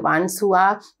 Now the ones who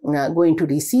are going to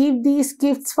receive these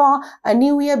gifts for a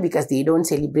new year, because they don't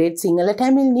celebrate Sinhala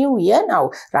Tamil New Year, now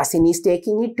Rasin is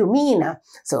taking it to Meena.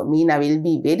 So Meena will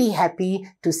be very happy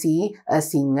to see a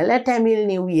Sinhala Tamil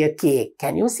New Year cake.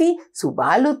 Can you see?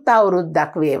 Subalut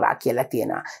Auruddak Veva කියලා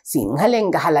තියෙනවා.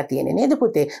 සිංහලෙන් ගහලා තියෙන්නේ නේද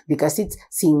පුතේ? Because it's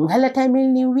Sinhala Tamil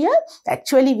New Year.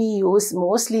 Actually we use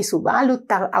mostly Subalut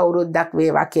Auruddak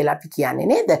Veva කියලා අපි කියන්නේ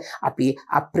නේද? අපි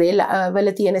අප්‍රේල්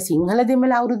වල තියෙන සිංහල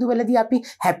දෙමළ අවුරුදු වලදී අපි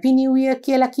Happy New Year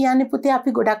කියලා කියන්නේ පුතේ.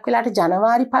 අපි ගොඩක් වෙලාට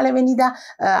ජනවාරි 1 වෙනිදා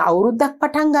අවුරුද්දක්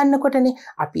පටන් ගන්නකොටනේ.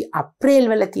 අපි අප්‍රේල්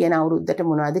වල තියෙන අවුරුද්දට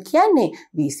මොනවද කියන්නේ?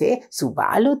 We say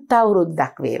Subalut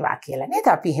Auruddak Veva කියලා නේද?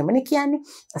 අපි එහෙමනේ කියන්නේ.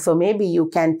 So maybe you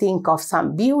can think of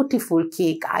some beautiful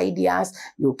cake ideas.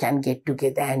 You can get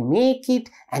together and make it,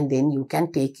 and then you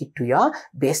can take it to your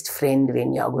best friend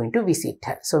when you are going to visit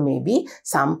her. So maybe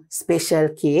some special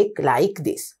cake like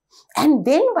this. And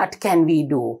then what can we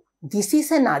do? This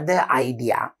is another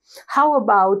idea. How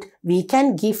about we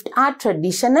can gift our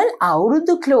traditional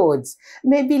Aurudu clothes?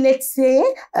 Maybe let's say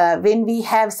when we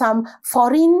have some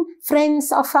foreign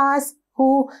friends of ours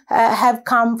who have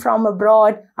come from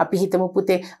abroad. අපි හිතමු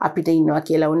පුතේ අපිට ඉන්නවා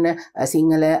කියලා ඔන්න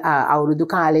සිංහල අවුරුදු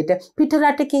කාලෙට පිට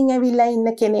රටකින් ඇවිල්ලා ඉන්න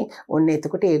කෙනෙක්. ඔන්න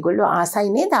එතකොට ඒගොල්ලෝ ආසයි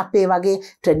නේද අපේ වගේ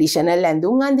ට්‍රැඩිෂනල්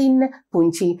ඇඳුම් අඳින්න,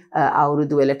 පුංචි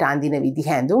අවුරුදු වලට අඳින විදිහ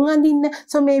ඇඳුම් අඳින්න.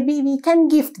 So maybe we can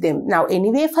gift them. Now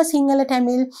anyway for Sinhala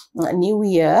Tamil New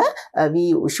Year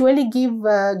we usually give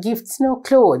gifts,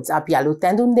 clothes. අපි අලුත්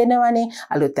ඇඳුම් දෙනවනේ.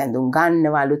 අලුත් ඇඳුම්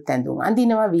ගන්නවා, අලුත් ඇඳුම්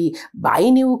අඳිනවා. We buy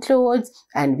new clothes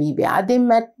and we wear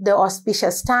them at the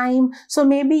auspicious time. So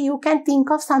maybe you can think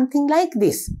of something like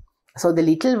this. So the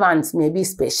little ones, maybe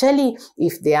especially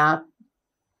if they are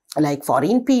like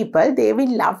foreign people, they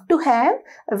will love to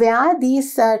wear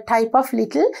these type of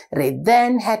little redda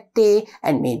and hatte,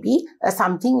 and maybe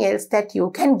something else that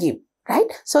you can give, right?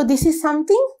 So this is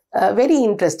something very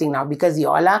interesting now, because you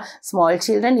all are small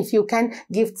children. If you can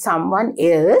gift someone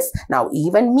else, now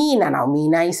even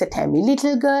Meena is a Tamil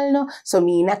little girl, no? So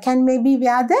Meena can maybe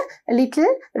wear the little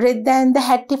redda and the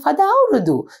hat for the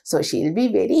Aurudu. So she'll be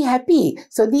very happy.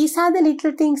 So these are the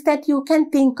little things that you can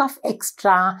think of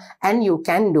extra and you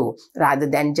can do, rather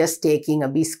than just taking a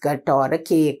biscuit or a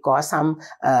cake or some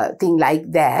thing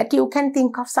like that. You can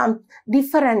think of some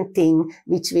different thing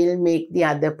which will make the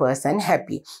other person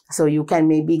happy. So you can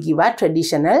maybe give a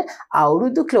traditional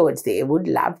Aurudu clothes. They would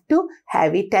love to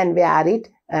have it and wear it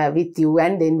with you,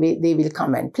 and then they will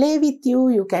come and play with you.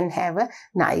 You can have a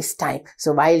nice time.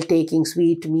 So while taking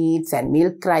sweet meats and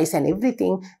milk rice and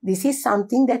everything, this is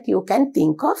something that you can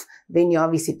think of when you are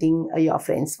visiting your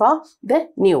friends for the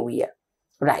New Year,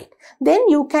 right? Then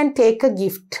you can take a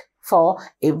gift for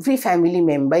every family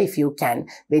member if you can.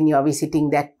 When you are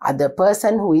visiting that other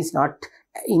person who is not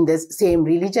in the same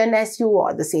religion as you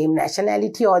or the same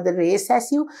nationality or the race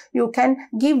as you, you can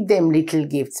give them little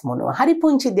gifts. මොනවා හරි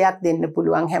පුංචි දෙයක් දෙන්න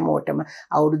පුළුවන් හැමෝටම.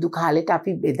 අවුරුදු කාලෙට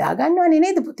අපි බෙදා ගන්නවනේ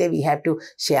නේද පුතේ? We have to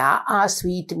share our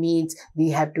sweet meats. We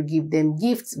have to give them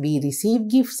gifts. We receive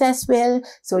gifts as well.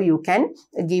 So you can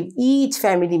give each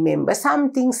family member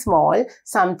something small,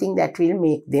 something that will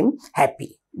make them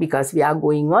happy, because we are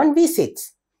going on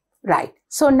visits, right?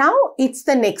 So now it's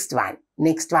the next one.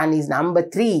 Next one is number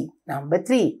 3. Number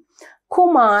 3,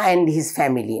 Kumar and his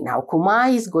family. Now Kumar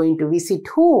is going to visit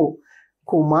who?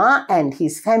 Kumar and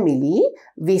his family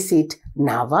visit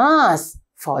Navas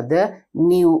for the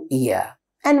New Year.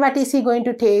 And what is he going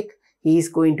to take? He is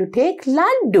going to take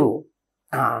laddu.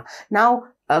 Now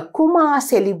Kumar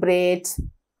celebrates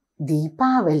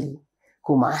Deepavali.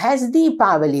 Kuma has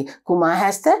Deepavali. Kuma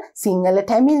has the Sinhala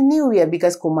Tamil New Year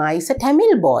because Kuma is a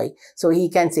Tamil boy. So he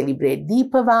can celebrate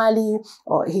Deepavali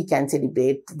or he can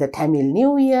celebrate the Tamil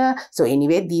New Year. So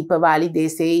anyway, Deepavali, they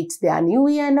say it's their New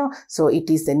Year, no? So it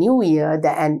is the New Year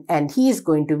and he is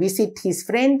going to visit his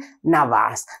friend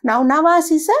Nawaz. Now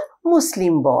Nawaz is a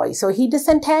Muslim boy, so he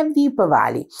doesn't have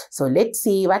Deepavali. So let's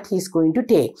see what he's going to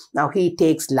take. Now he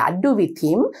takes laddu with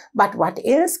him, but what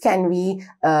else can we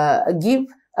give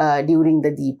during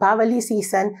the Deepavali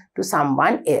season to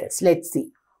someone else? Let's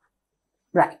see.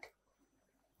 Right.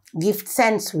 Gifts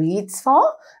and sweets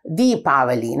for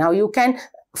Deepavali. Now you can,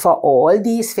 for all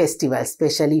these festivals,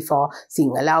 especially for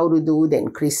Sinhala Urudu, then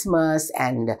Christmas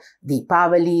and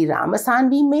Deepavali, Ramadan,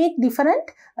 we make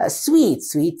different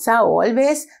sweets. Sweets are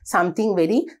always something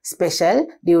very special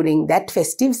during that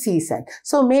festive season.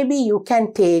 So maybe you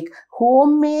can take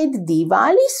homemade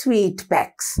Diwali sweet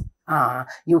packs.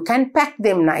 You can pack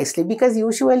them nicely because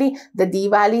usually the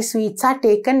Diwali sweets are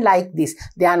taken like this.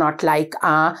 They are not like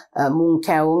moong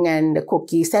kaung and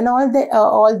cookies and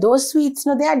all those sweets.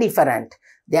 No, they are different.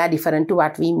 They are different to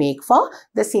what we make for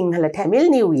the Sinhala Tamil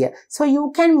New Year. So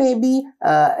you can maybe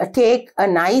take a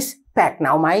nice pack.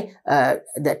 Now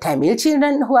the Tamil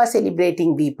children who are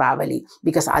celebrating Deepavali,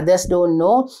 because others don't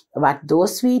know what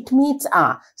those sweetmeats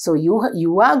are. So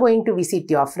you are going to visit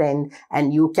your friend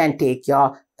and you can take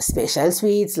your special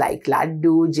sweets like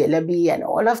laddu, jalebi and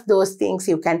all of those things.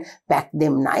 You can pack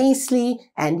them nicely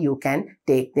and you can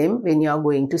take them when you are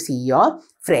going to see your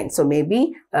friends. So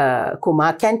maybe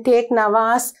Kuma can take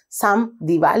Nawaz some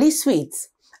Diwali sweets.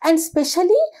 And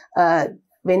especially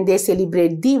when they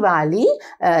celebrate Diwali,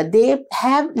 they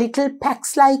have little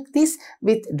packs like this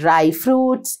with dry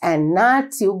fruits and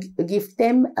nuts. You give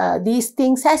them these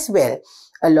things as well.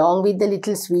 Along with the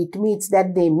little sweetmeats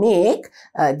that they make,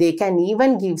 they can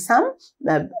even give some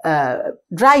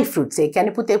dry fruits. They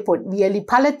can put a viyali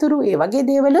palaturu e wage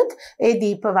dewaluth e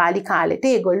Deepavali කාලෙට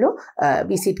ඒගොල්ලෝ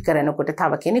visit කරනකොට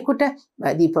තව කෙනෙකුට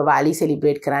Deepavali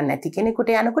celebrate කරන්න නැති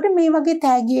කෙනෙකුට යනකොට මේ වගේ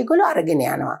තෑගි ඒගොල්ලෝ අරගෙන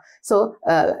යනවා. So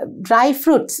dry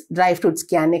fruits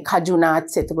කියන්නේ kaju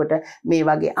nuts, එතකොට මේ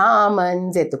වගේ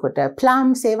almonds, එතකොට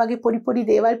plums, ඒ වගේ පොඩි පොඩි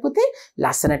දේවල් පුතේ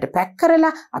ලස්සනට pack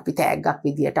කරලා අපි තෑග්ගක්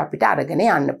විදියට අපිට අරගෙන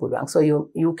යන්න පුළුවන්. So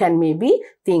you can maybe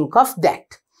think of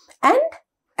that. And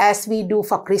as we do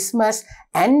for Christmas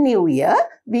and New Year,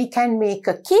 we can make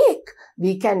a cake.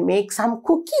 We can make some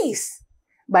cookies.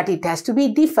 But it has to be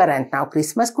different. Now,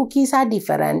 Christmas cookies are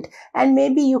different. And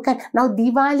maybe you can... Now,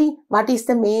 Diwali, what is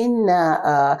the main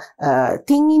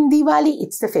thing in Diwali?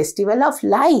 It's the festival of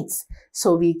lights.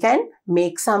 So, we can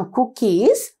make some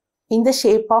cookies in the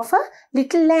shape of a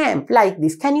little lamp like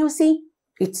this. Can you see?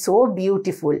 It's so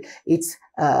beautiful. It's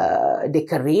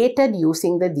decorated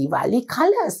using the Diwali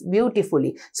colors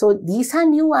beautifully. So these are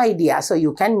new ideas. So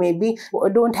you can maybe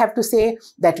don't have to say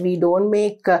that we don't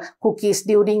make cookies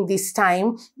during this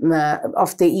time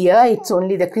of the year. It's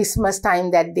only the Christmas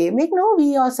time that they make. No,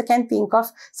 we also can think of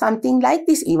something like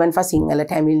this. Even for Sinhala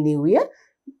Tamil New Year,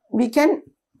 we can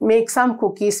make some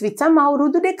cookies with some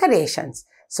Aurudu decorations.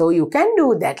 So you can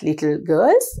do that, little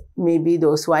girls, maybe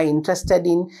those who are interested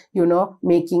in,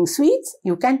 making sweets,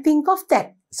 you can think of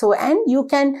that. So, and you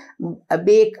can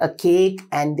bake a cake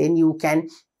and then you can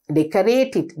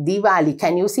decorate it. Diwali,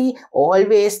 can you see?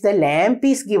 Always the lamp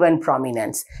is given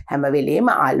prominence. It's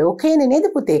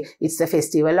the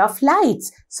festival of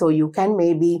lights. So you can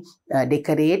maybe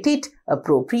decorate it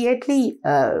appropriately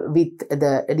with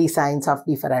the designs of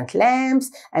different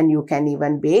lamps, and you can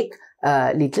even bake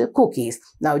little cookies.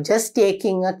 Now, just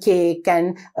taking a cake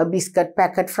and a biscuit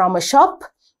packet from a shop,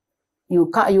 you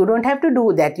don't have to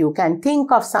do that. You can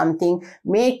think of something,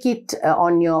 make it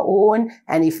on your own,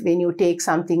 and when you take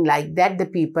something like that, the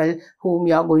people whom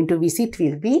you are going to visit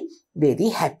will be very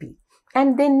happy.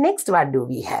 And then next, what do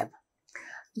we have?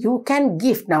 You can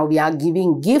gift. Now we are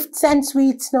giving gifts and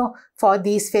sweets now for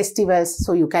these festivals,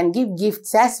 so you can give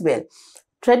gifts as well.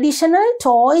 Traditional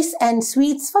toys and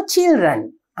sweets for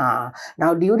children.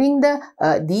 Now during the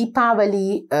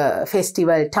Deepavali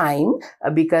festival time,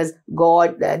 because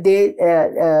God, they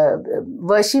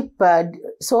worship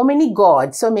so many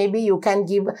gods, so maybe you can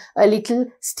give a little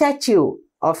statue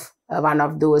of one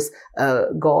of those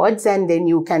gods, and then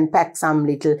you can pack some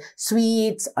little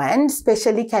sweets, and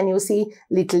especially can you see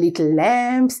little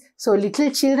lamps. So little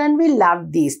children will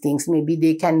love these things. Maybe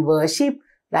they can worship,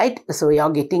 right? So you're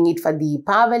getting it for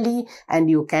Deepavali, and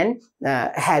you can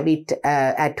have it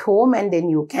at home, and then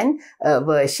you can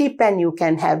worship, and you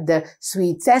can have the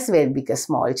sweets as well, because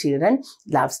small children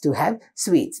loves to have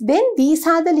sweets. Then these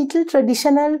are the little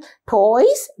traditional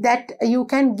toys that you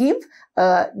can give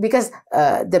because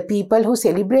the people who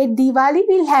celebrate Diwali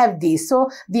will have these. So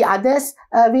the others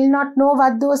will not know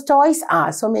what those toys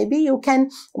are. So maybe you can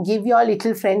give your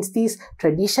little friends these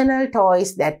traditional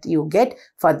toys that you get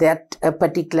for that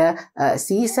particular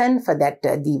season, for that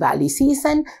Diwali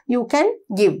season. You can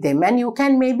give them, and you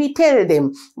can maybe tell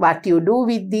them what you do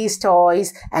with these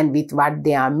toys and with what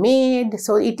they are made.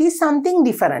 So it is something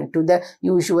different to the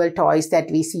usual toys that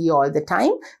we see all the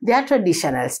time. They are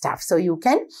traditional stuff. So you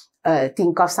can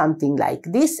think of something like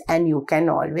this and you can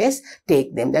always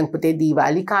take them. දැන් පුතේ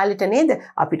දීවාලි කාලෙට නේද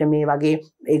අපිට මේ වගේ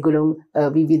ඒගොල්ලොන්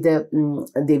විවිධ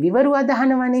දෙවිවරු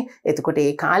අදහනවනේ. එතකොට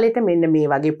ඒ කාලෙට මෙන්න මේ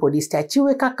වගේ පොඩි ස්ටැචු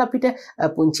එකක් අපිට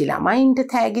පුංචි ළමයින්ට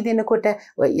තෑගි දෙනකොට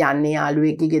යන්නේ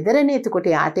යාළුවෙක්ගේ ගෙදරනේ.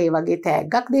 එතකොට යාට ඒ වගේ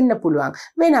තෑග්ගක් දෙන්න පුළුවන්.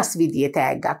 වෙනස් විදිහේ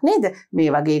තෑග්ගක් නේද?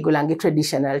 මේ වගේ ඒගොල්ලන්ගේ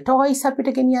traditional toys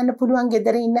අපිට ගෙනියන්න පුළුවන්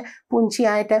ගෙදර ඉන්න පුංචි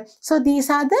අයට. So these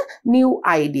are the new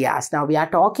ideas. Now we are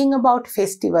talking about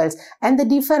festivals and the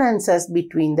differences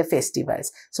between the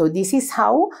festivals. So this is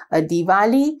how a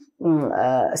Diwali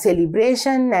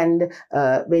celebration, and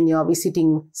when you are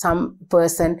visiting some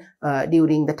person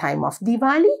during the time of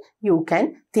Diwali, you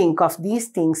can think of these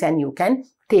things and you can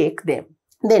take them.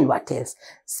 Then what else?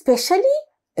 Especially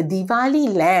a Diwali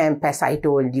lamp, as I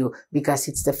told you, because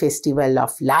it's the festival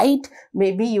of light,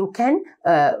 maybe you can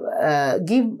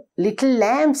give little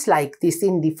lamps like this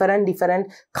in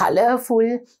different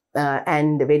colorful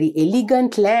and very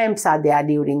elegant lamps are there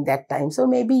during that time. So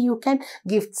maybe you can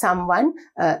gift someone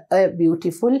a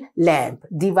beautiful lamp.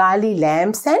 Diwali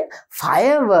lamps and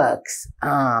fireworks.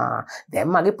 දැන්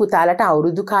මගේ පුතාලට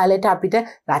අවුරුදු කාලෙට අපිට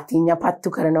රතිඤ්ඤා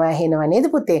පත්තු කරනවා ඇහෙනව නේද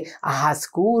පුතේ? අහස්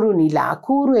කූරු, නිලා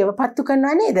කූරු ඒව පත්තු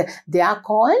කරනවා නේද? They are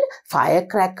called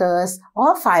firecrackers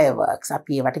or fireworks.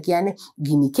 අපි ඒවට කියන්නේ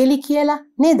ගිනි කෙලි කියලා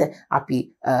නේද? අපි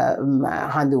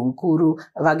හඳුන් කූරු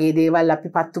වගේ දේවල් අපි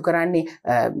පත්තු කරන්නේ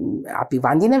අපි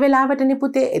වඳින වෙලාවටනේ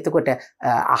පුතේ. එතකොට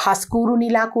අහස් කූරු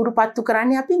නිලා කූරු පත්තු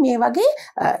කරන්නේ අපි මේ වගේ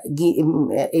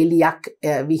එලියක්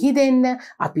විහිදෙන්න,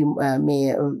 අපි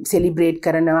මේ සෙලිබ්‍රේට්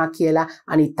කරනවා කියලා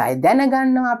අනිත් අය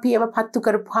දැනගන්නවා අපි ඒව පත්තු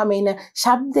කරපුවාම එන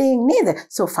ශබ්දයෙන් නේද?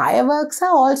 So fireworks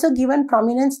are also given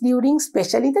prominence during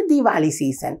especially the Diwali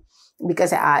season.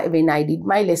 Because when I did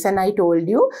my lesson, I told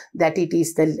you that it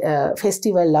is the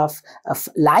festival of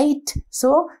light.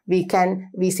 So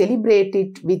we celebrate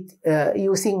it with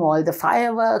using all the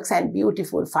fireworks and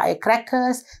beautiful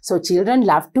firecrackers. So children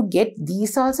love to get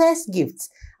these also as gifts.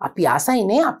 අපි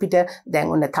ආසයිනේ අපිට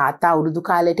දැන් ඔන්න තාත්තා උරුදු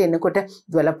කාලෙට එනකොට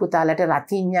දොළ පුතාලට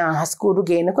රතිඤ්ඤා අහස්කූරු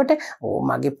ගේනකොට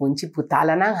මගේ පුංචි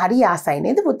පුතාලා නම් හරි ආසයි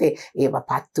නේද පුතේ? ඒව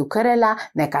පත්තු කරලා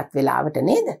නැකත් වෙලාවට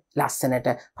නේද? ලස්සනට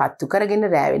පත්තු කරගෙන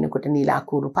රෑ වෙනකොට නිලා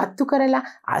කූරු පත්තු කරලා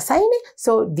ආසයිනේ.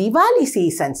 So Diwali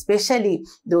season, especially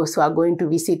those who are going to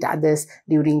visit others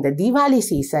during the Diwali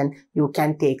season, you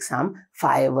can take some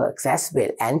fireworks as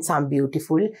well and some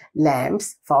beautiful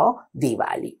lamps for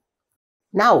Diwali.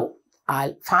 Now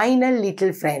our final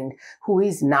little friend, who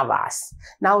is Nawaz.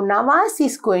 Now Nawaz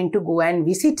is going to go and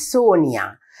visit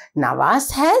Sonia.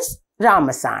 Nawaz has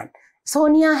Ramazan.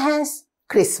 Sonia has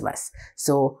Christmas.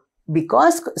 So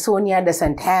because Sonia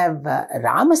doesn't have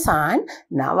Ramazan,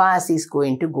 Nawaz is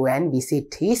going to go and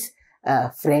visit his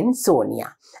friend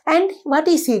Sonia. And what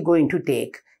is he going to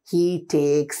take? He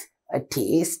takes a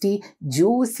tasty,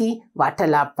 juicy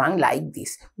vatalappang like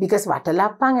this. Because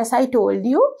vatalappang, as I told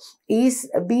you,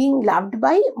 is being loved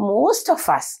by most of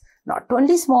us. Not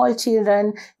only small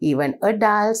children, even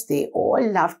adults, they all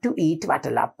love to eat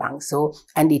vatalappang. So,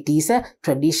 and it is a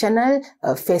traditional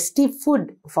festive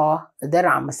food for the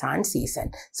Ramazan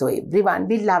season. So everyone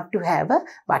will love to have a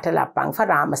vatalappang for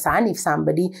Ramazan. If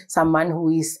someone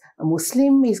who is a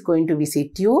Muslim is going to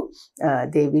visit you,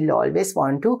 they will always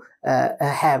want to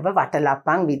have a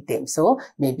vatalappang with them. So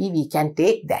maybe we can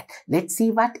take that. Let's see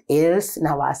what else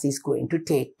Nawaz is going to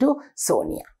take to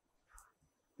Sonia.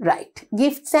 Right,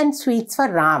 gifts and sweets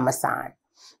for Ramazan.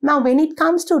 Now when it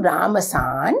comes to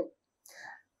Ramazan,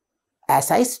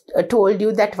 as I told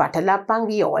you that vatalappang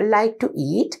we all like to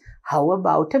eat, how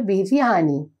about a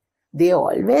biryani? They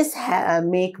always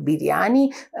make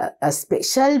biryani, a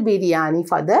special biryani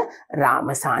for the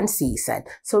Ramazan season.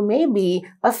 So maybe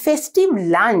a festive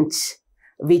lunch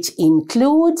which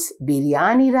includes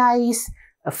biryani rice,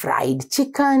 a fried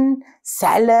chicken,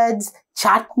 salads,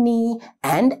 chutney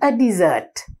and a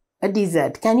dessert. A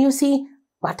dessert. Can you see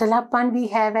vatalappang we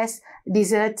have as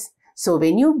desserts? So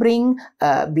when you bring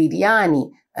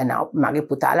biryani මගේ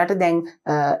පුතාලට දැන්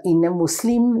ඉන්න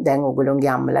මුස්ලිම් දැන් ඔයගොල්ලෝගේ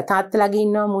අම්මලා තාත්තලාගේ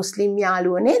ඉන්නවා මුස්ලිම්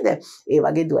යාළුවෝ නේද? ඒ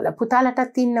වගේ දුවලා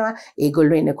පුතාලටත් ඉන්නවා.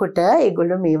 ඒගොල්ලෝ එනකොට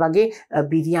ඒගොල්ලෝ මේ වගේ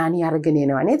බිරියානි අරගෙන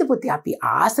එනවා නේද පුතේ? අපි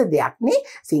ආස දෙයක් නේ.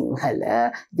 සිංහල,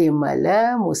 දෙමළ,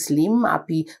 මුස්ලිම්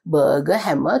අපි බර්ගර්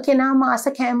හැම කෙනාම ආස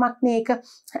කෑමක් නේ ඒක.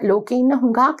 ලෝකේ ඉන්න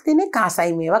හුඟක් දෙනෙක්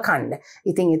ආසයි මේවා කන්න.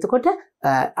 ඉතින් එතකොට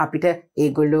අපිට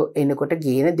ඒගොල්ලෝ එනකොට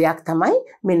ගේන දෙයක් තමයි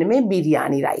මෙන්න මේ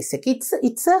biryani rice එක.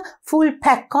 It's a full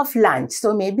pack of lunch.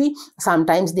 So maybe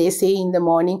sometimes they say in the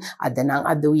morning අද නම්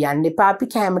අද උයන්න එපා අපි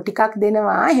කෑම ටිකක්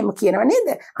දෙනවා එහෙම කියනවා නේද?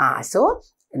 So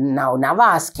now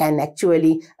Nawaz can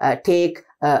actually take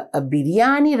a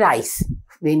biryani rice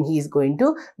when he is going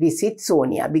to visit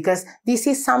Sonia, because this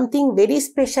is something very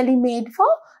specially made for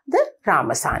the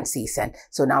Ramazan season.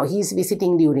 So now he is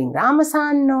visiting during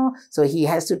Ramazan, no? So he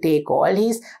has to take all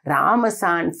his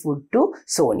Ramazan food to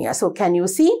Sonia. So can you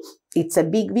see? It's a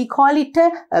big, we call it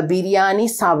a biryani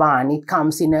sawan. It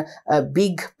comes in a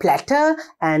big platter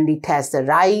and it has the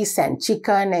rice and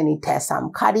chicken and it has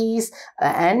some curries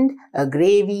and a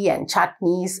gravy and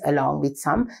chutneys along with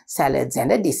some salads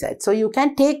and a dessert. So you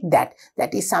can take that.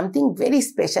 That is something very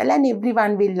special and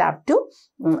everyone will love to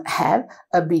have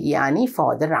a biryani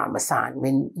for the Ramazan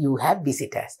when you have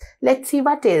visitors. Let's see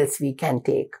what else we can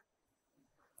take.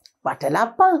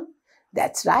 Vatalappam.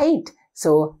 That's right.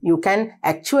 So you can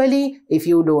actually, if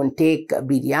you don't take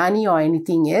biryani or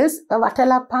anything else, a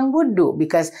vatalappam would do,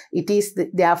 because it is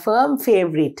their firm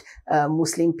favorite.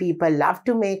 Muslim people love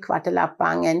to make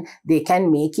vatalappam and they can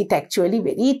make it actually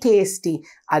very tasty.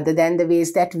 Other than the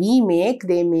ways that we make,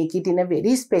 they make it in a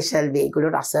very special way. ඒගොල්ලෝ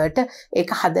රසයට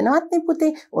ඒක හදනවත් නේ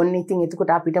පුතේ. ඔන්න ඉතින්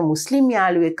එතකොට අපිට මුස්ලිම්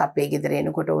යාළුවෙක් අපේ ගෙදර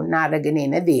එනකොට ඔන්න අරගෙන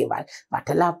එන දේවල්.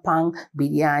 vatalappam,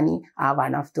 biryani are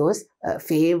one of those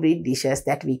favorite dishes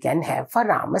that we can have for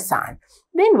Ramazan.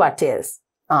 Then what else?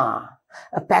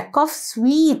 A pack of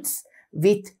sweets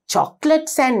with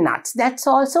chocolates and nuts. That's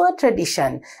also a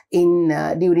tradition in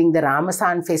during the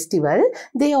Ramazan festival.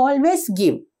 They always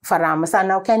give for Ramazan.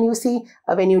 Now can you see,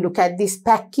 when you look at this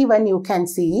pack even, you can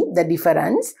see the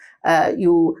difference.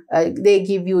 They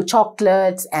give you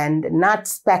chocolates and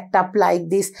nuts packed up like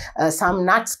this. Some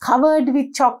nuts covered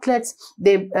with chocolates.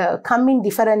 They come in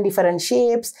different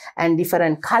shapes and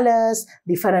different colors,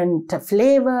 different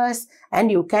flavors,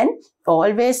 and you can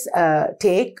always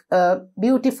take a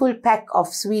beautiful pack of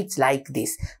sweets like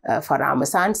this. For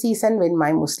Ramazan season, when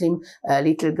my Muslim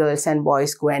little girls and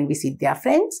boys go and visit their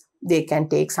friends, they can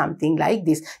take something like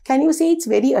this. Can you see? It's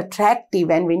very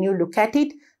attractive, and when you look at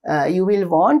it, you will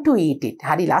want to eat it.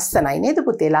 හරි ලස්සනයි නේද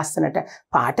පුතේ? ලස්සනට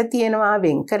පාට තියෙනවා,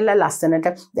 වෙන් කරලා ලස්සනට.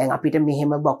 දැන් අපිට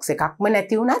මෙහෙම බොක්ස් එකක්ම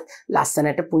නැති වුණත්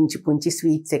ලස්සනට පුංචි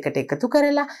ස්වීට්ස් එකට එකතු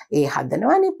කරලා ඒ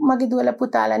හදනවානේ මගේ දුවලා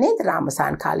පුතාලා නේද?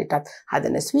 රාමසාන් කාලෙටත්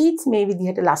හදන ස්වීට්ස් මේ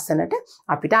විදිහට ලස්සනට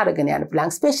අපිට අරගෙන යන්න පුළුවන්.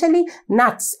 Especially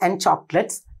nuts and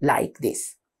chocolates like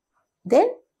this. Then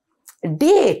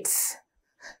dates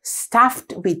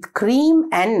stuffed with cream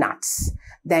and nuts.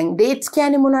 දැන් dates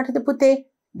කියන්නේ මොනවටද පුතේ?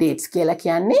 Dates කියලා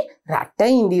කියන්නේ රට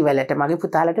ඉඳි වලට. මගේ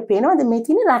පුතාලට පේනවද මේ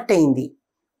තියෙන රට ඉඳි?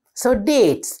 So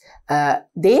dates,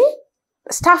 they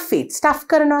stuff it. Stuff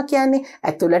කරනවා කියන්නේ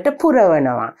ඇතුළට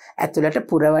පුරවනවා. ඇතුළට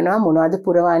පුරවනවා මොනවද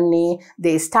පුරවන්නේ?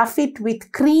 They stuff it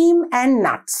with cream and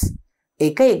nuts.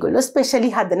 ඒක ඒගොල්ලෝ ස්පෙෂලි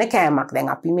හදන කෑමක්. දැන්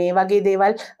අපි මේ වගේ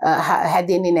දේවල්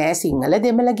හැදෙන්නේ නැහැ සිංහල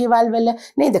දෙමළ ගෙවල් වල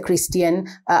නේද? ක්‍රිස්ටියන්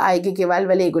අයගේ ගෙවල්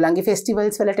වල ඒගොල්ලන්ගේ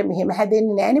ෆෙස්ටිවල්ස් වලට මෙහෙම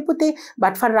හැදෙන්නේ නැහැනේ පුතේ.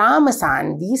 But for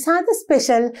Ramazan, these are the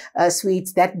special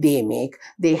sweets that they make.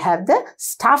 They have the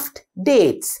stuffed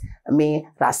dates. මේ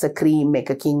රස ක්‍රීම්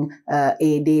එකකින්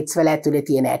ඒ dates වල ඇතුලේ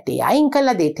තියෙන ඇටේ අයින්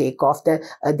කළා. They take off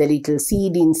the little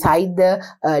seed inside the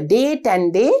date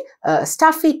and they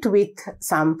stuff it with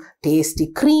some tasty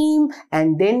cream,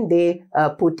 and then they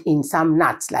put in some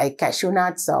nuts like cashew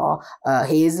nuts or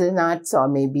hazelnuts or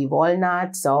maybe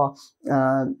walnuts or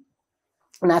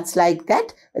nuts like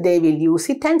that. They will use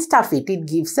it and stuff it. It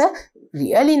gives a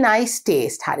really nice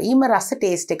taste. හරිම රස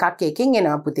taste එකක් එකෙන්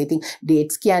එනවා පුතේ. ඉතින්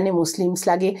dates කියන්නේ මුස්ලිම්ස්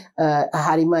ලගේ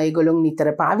හරිම ඒගොල්ලෝ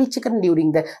නිතර පාවිච්චි කරන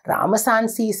during the Ramazan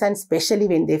season, especially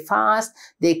when they fast,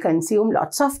 they consume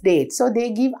lots of dates. So they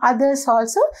give others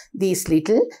also these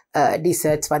little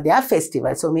desserts for their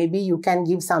festival. So maybe you can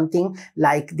give something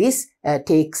like this,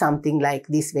 take something like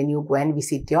this when you go and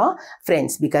visit your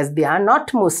friends, because they are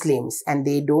not Muslims and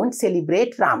they don't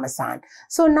celebrate Ramazan.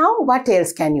 So now what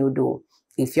else can you do?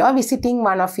 If you're visiting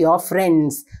one of your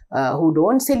friends who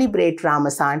don't celebrate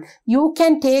Ramazan, you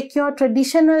can take your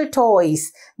traditional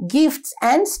toys, gifts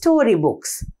and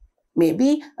storybooks.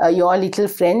 Maybe your little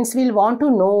friends will want to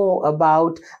know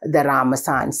about the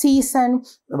Ramadan season,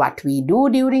 what we do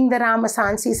during the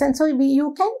Ramadan season. So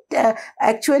you can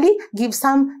actually give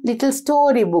some little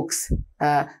storybooks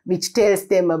which tells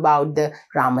them about the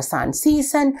Ramadan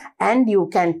season, and you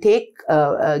can take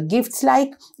gifts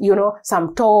like,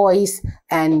 some toys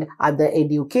and other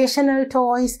educational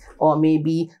toys, or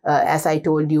maybe, as I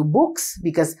told you, books,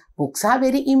 because books are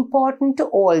very important to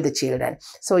all the children.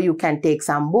 So you can take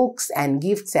some books and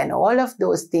gifts and all of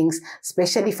those things,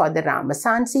 especially for the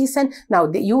Ramadan season.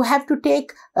 Now, you have to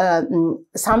take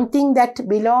something that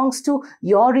belongs to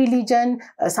your religion,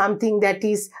 something that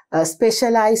is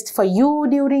specialized for you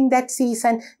during that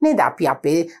season. නේද? අපි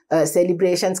අපේ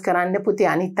celebrations කරන්න පුතේ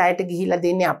අනිත් අයට ගිහිලා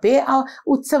දෙන්නේ අපේ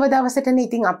උත්සව දවසටනේ.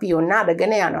 ඉතින් අපි ඔන්න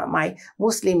අරගෙන යනවා. My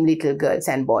Muslim little girls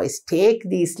and boys take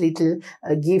these little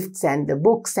gifts and the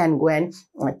books and go and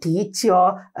teach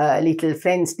your little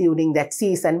friends during that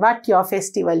season what your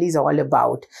festival is all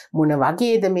about. මොන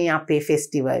වගේද මේ අපේ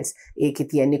festivals? ඒකේ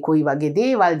තියෙන්නේ කොයි වගේ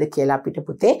දේවල්ද කියලා අපිට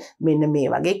පුතේ මෙන්න මේ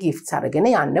වගේ gifts අරගෙන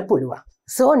යන්න පුළුවන්.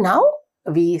 So now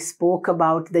we spoke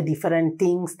about the different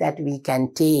things that we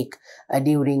can take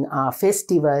during our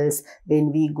festivals,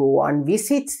 when we go on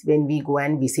visits, when we go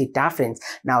and visit our friends.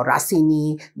 Now,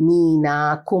 Rasini,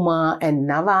 Meena, Kumar and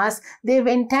Nawaz, they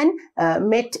went and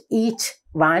met each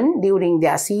one during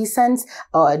their seasons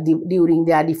or during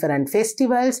their different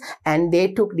festivals, and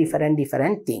they took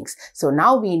different things. So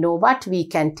now we know what we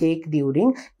can take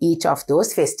during each of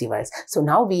those festivals. So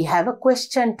now we have a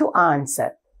question to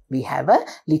answer. We have a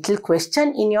little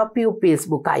question in your pupils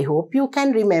book. I hope you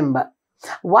can remember.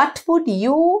 What would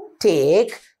you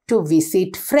take to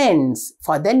visit friends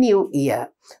for the new year?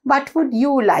 What would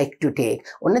you like to take?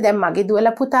 ඔන්න දැන් මගේ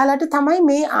දුවලා පුතාලාට තමයි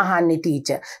මේ අහන්නේ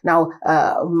teacher. Now,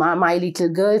 my little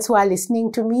girls who are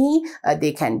listening to me,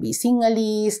 they can be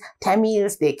Sinhalese,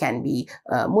 Tamils, they can be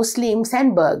Muslims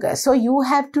and Burghers. So you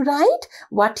have to write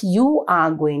what you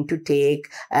are going to take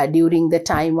during the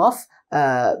time of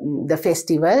the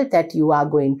festival that you are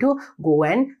going to go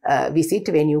and visit.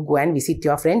 When you go and visit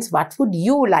your friends, what would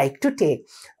you like to take?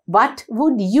 What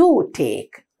would you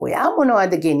take? ඔයා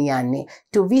මොනවද ගෙනියන්නේ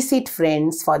to visit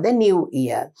friends for the new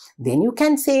year? Then you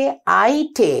can say, I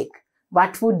take.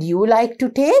 What would you like to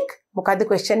take? මොකද්ද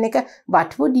question එක?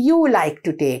 What would you like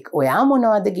to take? ඔයා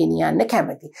මොනවද ගෙනියන්න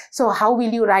කැමති? So how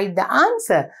will you write the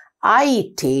answer?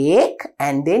 I take,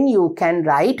 and then you can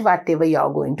write whatever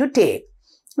you're going to take.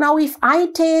 Now, if I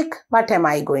take, what am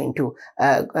I going to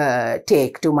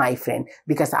take to my friend?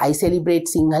 Because I celebrate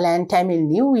Sinhala and Tamil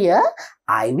New Year,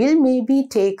 I will maybe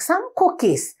take some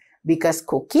cookies. Because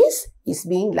cookies is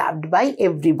being loved by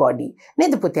everybody.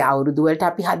 නේද පුතේ? අවුරුදු වලට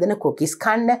අපි හදන cookies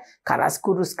කන්න, කරස්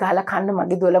කුරුස් කාලා කන්න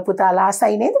මගේ දොළ පුතාලා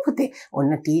ආසයි නේද පුතේ?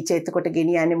 ඔන්න ටීචර් එතකොට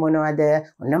ගෙනියන්නේ මොනවද?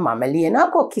 ඔන්න මම ලියනවා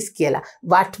cookies කියලා.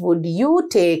 What would you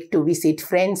take to visit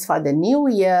friends for the new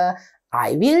year?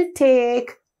 I will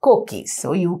take cookies.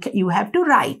 So you have to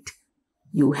write.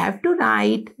 You have to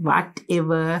write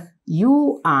whatever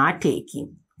you are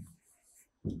taking.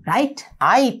 Right?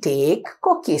 I take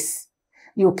cookies.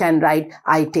 You can write,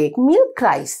 I take milk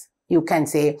rice. You can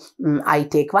say, I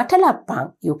take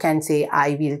vatalappam. You can say,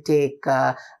 I will take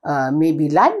maybe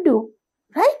laddu.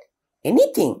 Right?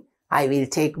 Anything. I will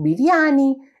take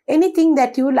biryani. Anything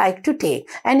that you like to take.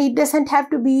 And it doesn't have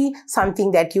to be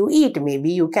something that you eat. Maybe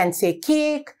you can say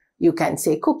cake. You can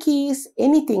say cookies,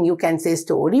 anything. You can say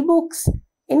storybooks,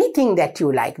 anything that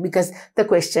you like. Because the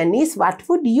question is, what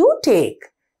would you take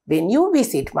when you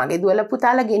visit? මගේ දුවලා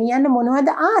පුතාලා ගෙනියන්න මොනවද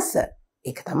ආස?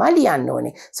 ඒක තමයි ලියන්න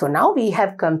ඕනේ. So now we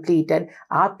have completed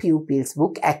our pupils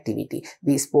book activity.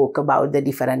 We spoke about the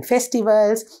different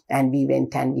festivals, and we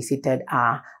went and visited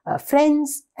our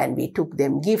friends, and we took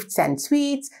them gifts and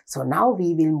sweets. So now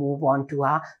we will move on to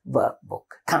our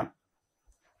workbook. Come.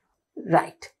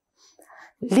 Right.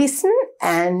 Listen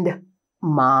and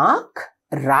mark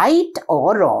right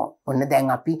or wrong. ඔන්න දැන්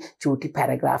අපි චූටි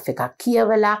paragraph එකක්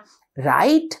කියවලා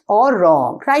right or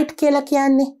wrong. Right කියලා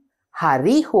කියන්නේ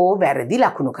හරි හෝ වැරදි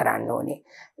ලකුණු කරන්න ඕනේ.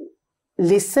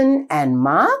 Listen and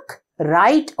mark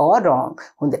right or wrong.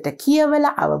 හොඳට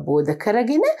කියවලා අවබෝධ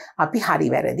කරගෙන අපි හරි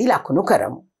වැරදි ලකුණු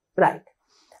කරමු. Right.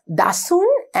 Dasun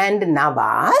and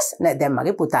Nawaz. දැන්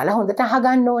මගේ පුතාලා හොඳට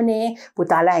අහගන්න ඕනේ.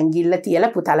 පුතාලා ඇඟිල්ල තියලා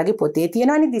පුතාලගේ පොතේ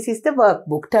තියෙනවනේ. This is the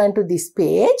workbook. Turn to this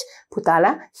page.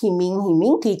 පුතාලා හිමින්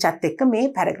ටීචර්ත් එක්ක මේ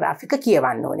paragraph එක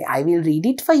කියවන්න ඕනේ. I will read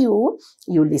it for you.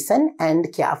 You listen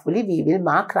and carefully we will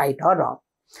mark right or wrong.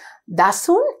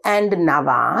 Dasun and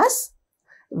Nawaz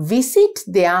visit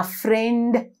their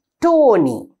friend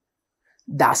Tony.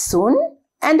 Dasun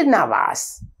and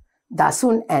Nawaz.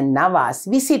 Dasun and Nawaz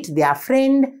visit their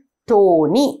friend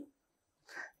Tony.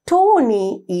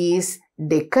 Tony is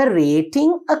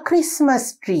decorating a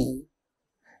Christmas tree.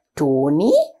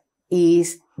 Tony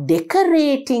is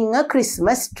decorating a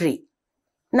Christmas tree.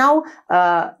 Now,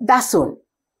 Dasun.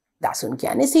 Dasun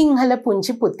kyane Sinhala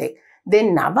punchi putek.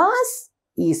 Then Nawaz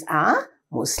is a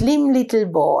Muslim little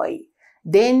boy.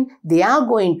 Then they are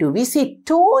going to visit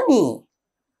Tony.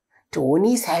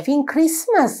 Tony is having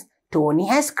Christmas. Tony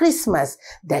has Christmas.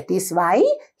 That is why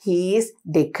he is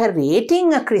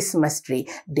decorating a Christmas tree.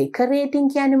 Decorating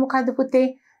kyane mokada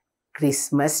pute?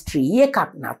 Christmas tree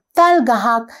ekak nattal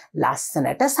gahak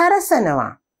lassanata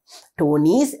sarasanawa.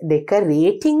 Tony is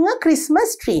decorating a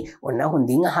Christmas tree. Onna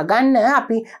hondin ahaganna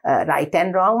api right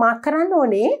and wrong mark karanna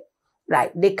one.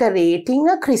 Right, decorating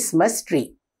a Christmas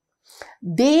tree.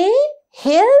 They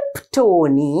help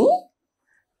Tony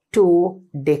to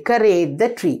decorate the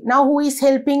tree. Now, who is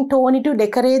helping Tony to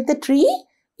decorate the tree?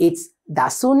 It's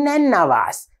Dasun and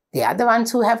Nawaz. They are the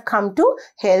ones who have come to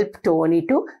help Tony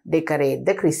to decorate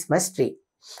the Christmas tree.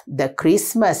 The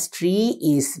Christmas tree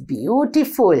is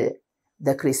beautiful.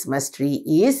 The Christmas tree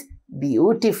is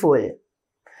beautiful.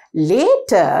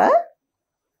 Later,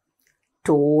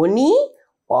 Tony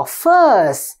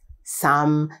offers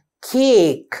some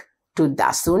cake to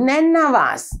Dasun and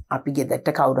Nawaz. Api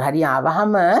ගෙදරට කවුරු හරි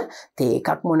ආවහම තේ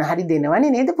එකක් මොන හරි දෙනවනේ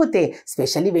නේද පුතේ?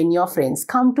 Especially when your friends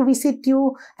come to visit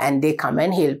you and they come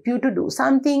and help you to do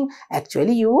something.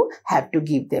 Actually, you have to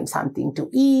give them something to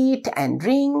eat and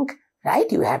drink,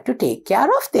 right? You have to take care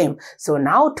of them. So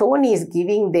now Tony is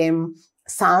giving them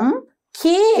some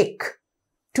cake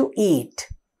to eat,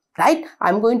 right?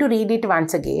 I'm going to read it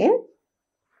once again.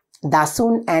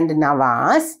 Dasun and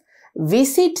Nawaz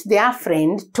visit their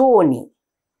friend Tony.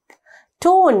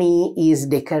 Tony is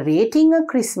decorating a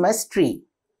Christmas tree.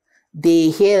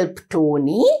 They help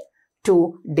Tony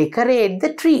to decorate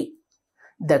the tree.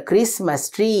 The Christmas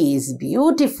tree is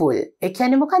beautiful. ඒ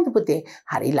කියන්නේ මොකන්ද පුතේ?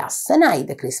 හරි ලස්සනයි.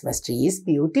 The Christmas tree is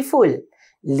beautiful.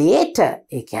 Later,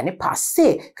 ඒ කියන්නේ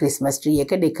පස්සේ Christmas tree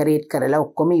එක decorate කරලා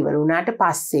ඔක්කොම ඉවර වුණාට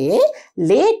පස්සේ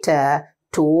later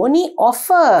Tony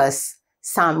offers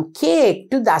some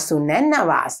cake to Dasun and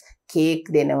Nawaz.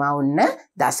 Cake දෙනවා උන්න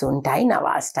දසුන්ටයි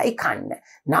නවාස්ටයි කන්න.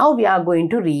 Now we are going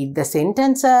to read the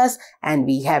sentences and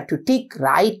we have to tick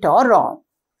right or wrong.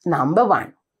 Number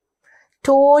 1.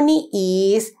 Tony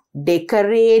is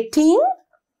decorating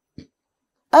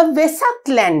a Vesak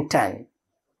lantern.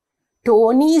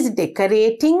 Tony is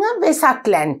decorating a Vesak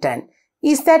lantern.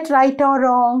 Is that right or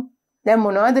wrong? දැන්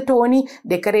මොනවද Tony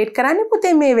decorate කරන්නේ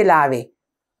පුතේ මේ වෙලාවේ?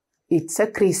 It's a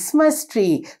Christmas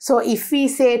tree. So if we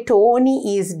say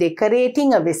Tony is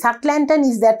decorating a Vesak lantern,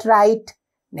 is that right?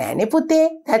 Nane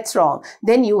putte, that's wrong.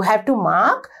 Then you have to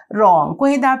mark wrong.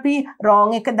 කොහෙද අපි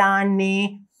wrong එක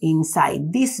දාන්නේ?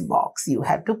 Inside this box. You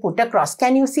have to put a cross.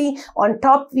 Can you see on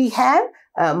top we have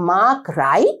mark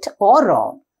right or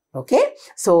wrong? Okay.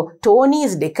 So Tony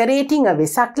is decorating a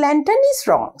Vesak lantern is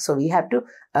wrong. So we have to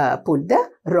put the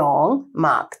wrong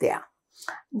mark there.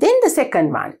 Then the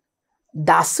second one.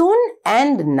 Dasun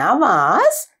and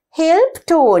Nawaz help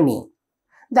Tony.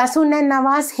 Dasun and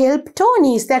Nawaz help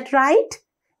Tony. Is that right?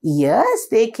 Yes,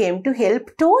 they came to help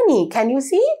Tony. Can you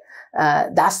see?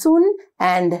 Dasun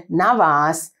and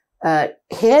Nawaz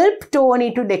help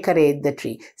Tony to decorate the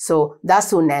tree. So,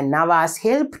 Dasun and Nawaz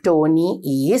help Tony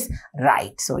is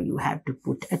right. So, you have to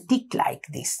put a tick like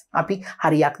this. අපි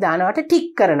හරියක් දානවට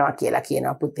tick කරනවා කියලා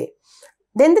කියනවා පුතේ.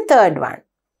 Then the third one.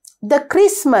 The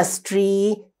Christmas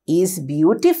tree is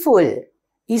beautiful.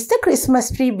 Is the Christmas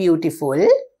tree beautiful?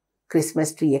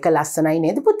 Christmas tree එක ලස්සනයි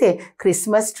නේද පුතේ?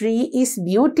 Christmas tree is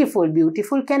beautiful.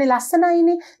 Beautiful කියන්නේ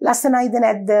ලස්සනයිනේ. ලස්සනයිද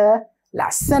නැද්ද?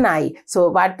 ලස්සනයි. So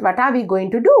what are we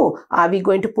going to do? Are we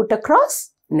going to put a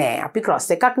cross? නෑ, අපි cross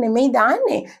එකක් නෙමෙයි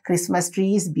දාන්නේ. Christmas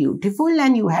tree is beautiful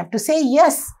and you have to say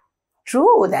yes.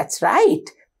 True, that's right.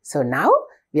 So now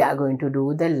we are going to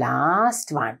do the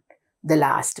last one. The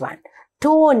last one.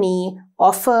 Tony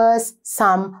offers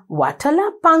some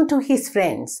watalappang to his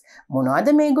friends. මොනවද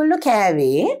මේගොල්ලෝ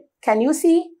කෑවේ? Can you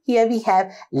see? Here we have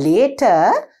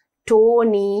later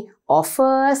Tony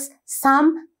offers some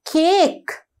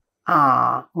cake.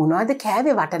 මොනවද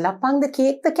කෑවේ? වටලප්පංද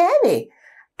කේක්ද කෑවේ?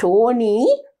 Tony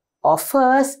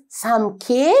offers some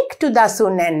cake to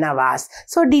Dasun and Nawaz.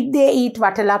 So did they eat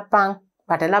watalappang?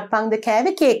 වටලප්පංද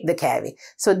කෑවේ? කේක්ද කෑවේ?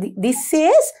 So this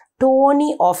says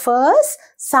Tony offers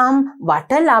some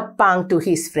watalappang to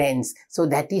his friends. So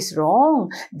that is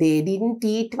wrong. They didn't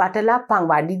eat watalappang.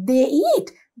 What did they eat?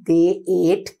 They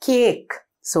ate cake.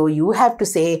 So you have to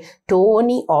say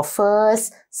Tony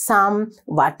offers some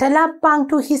watalappang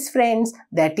to his friends.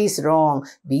 That is wrong.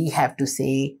 We have to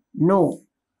say no.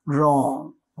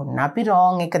 Wrong. අපි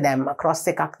wrong එක දැම්ම. cross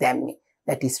එකක් දැම්මේ.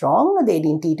 That is wrong. They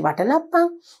didn't eat watalappang.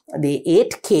 They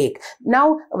ate cake.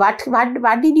 Now, what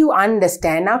did you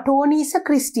understand? Now, Tony is a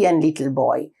Christian little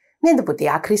boy. නේද පුතේ?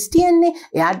 එයා Christian නේ.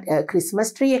 එයා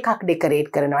ක්‍රිස්මස් tree එකක් decorate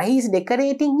කරනවා. He is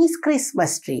decorating his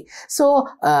Christmas tree. So,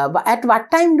 at what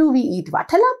time do we eat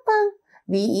watalappang?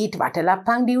 We eat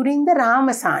watalappang during the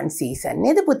Ramasan season.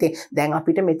 නේද පුතේ? දැන්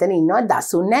අපිට මෙතන ඉන්නවා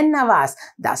දසුන් and Nawaz.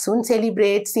 Dasun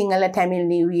celebrates Sinhala Tamil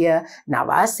New Year.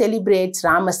 Navas celebrates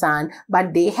Ramasan.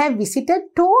 But they have visited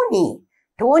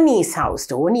Tony's house.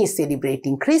 Tony is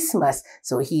celebrating Christmas.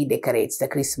 So he decorates the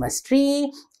Christmas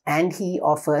tree and he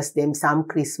offers them some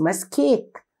Christmas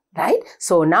cake. Right?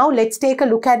 So now let's take a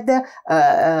look at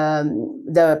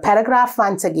the paragraph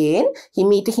once again.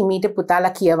 හිමීට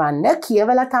පුතාලා කියවන්න.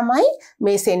 කියවලා තමයි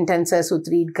මේ sentences උත්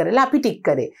read කරලා අපි ටික්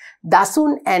කරේ.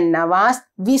 Dasun and Nawaz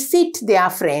visit their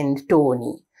friend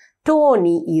Tony.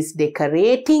 Tony is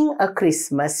decorating a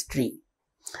Christmas tree.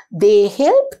 They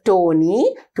help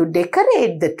Tony to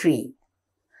decorate the tree.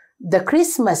 The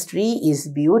Christmas tree is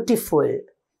beautiful.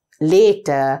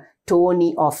 Later,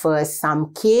 Tony offers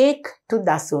some cake to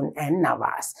Dasun and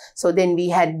Nawaz. So then we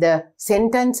had the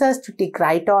sentences to tick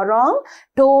right or wrong.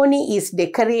 Tony is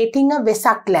decorating a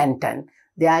Vesak lantern.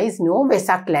 There is no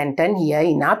Vesak lantern here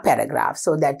in our paragraph.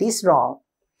 So that is wrong.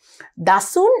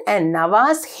 Dasun and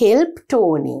Nawaz help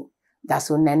Tony.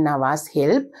 Dasun and Nawaz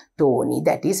help Tony.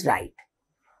 That is right.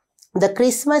 The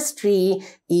Christmas tree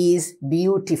is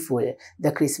beautiful.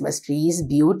 The Christmas tree is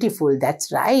beautiful.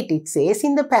 That's right. It says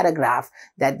in the paragraph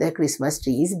that the Christmas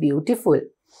tree is beautiful.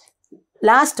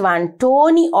 Last one,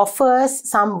 Tony offers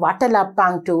some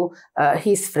watalappang to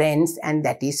his friends, and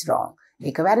that is wrong.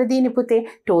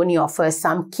 Tony offers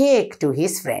some cake to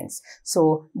his friends.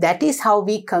 So that is how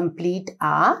we complete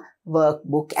our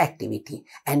workbook activity.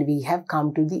 And we have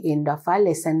come to the end of our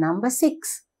lesson number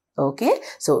 6. Okay,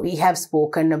 so we have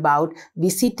spoken about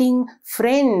visiting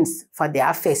friends for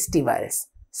their festivals.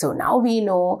 So now we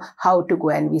know how to go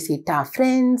and visit our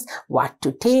friends, what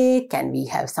to take, and we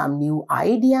have some new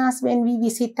ideas when we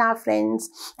visit our friends,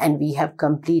 and we have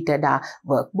completed our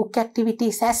workbook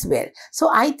activities as well.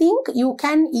 So I think you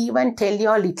can even tell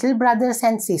your little brothers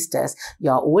and sisters,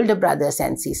 your older brothers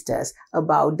and sisters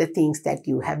about the things that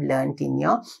you have learned in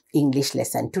your English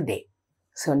lesson today.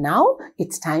 So now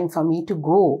it's time for me to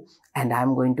go, and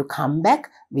I'm going to come back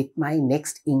with my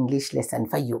next English lesson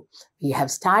for you. We have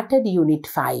started Unit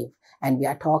 5 and we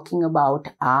are talking about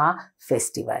our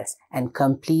festivals and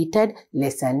completed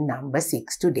lesson number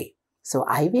 6 today. So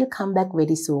I will come back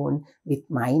very soon with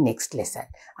my next lesson.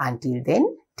 Until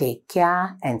then, take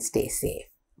care and stay safe.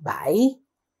 Bye.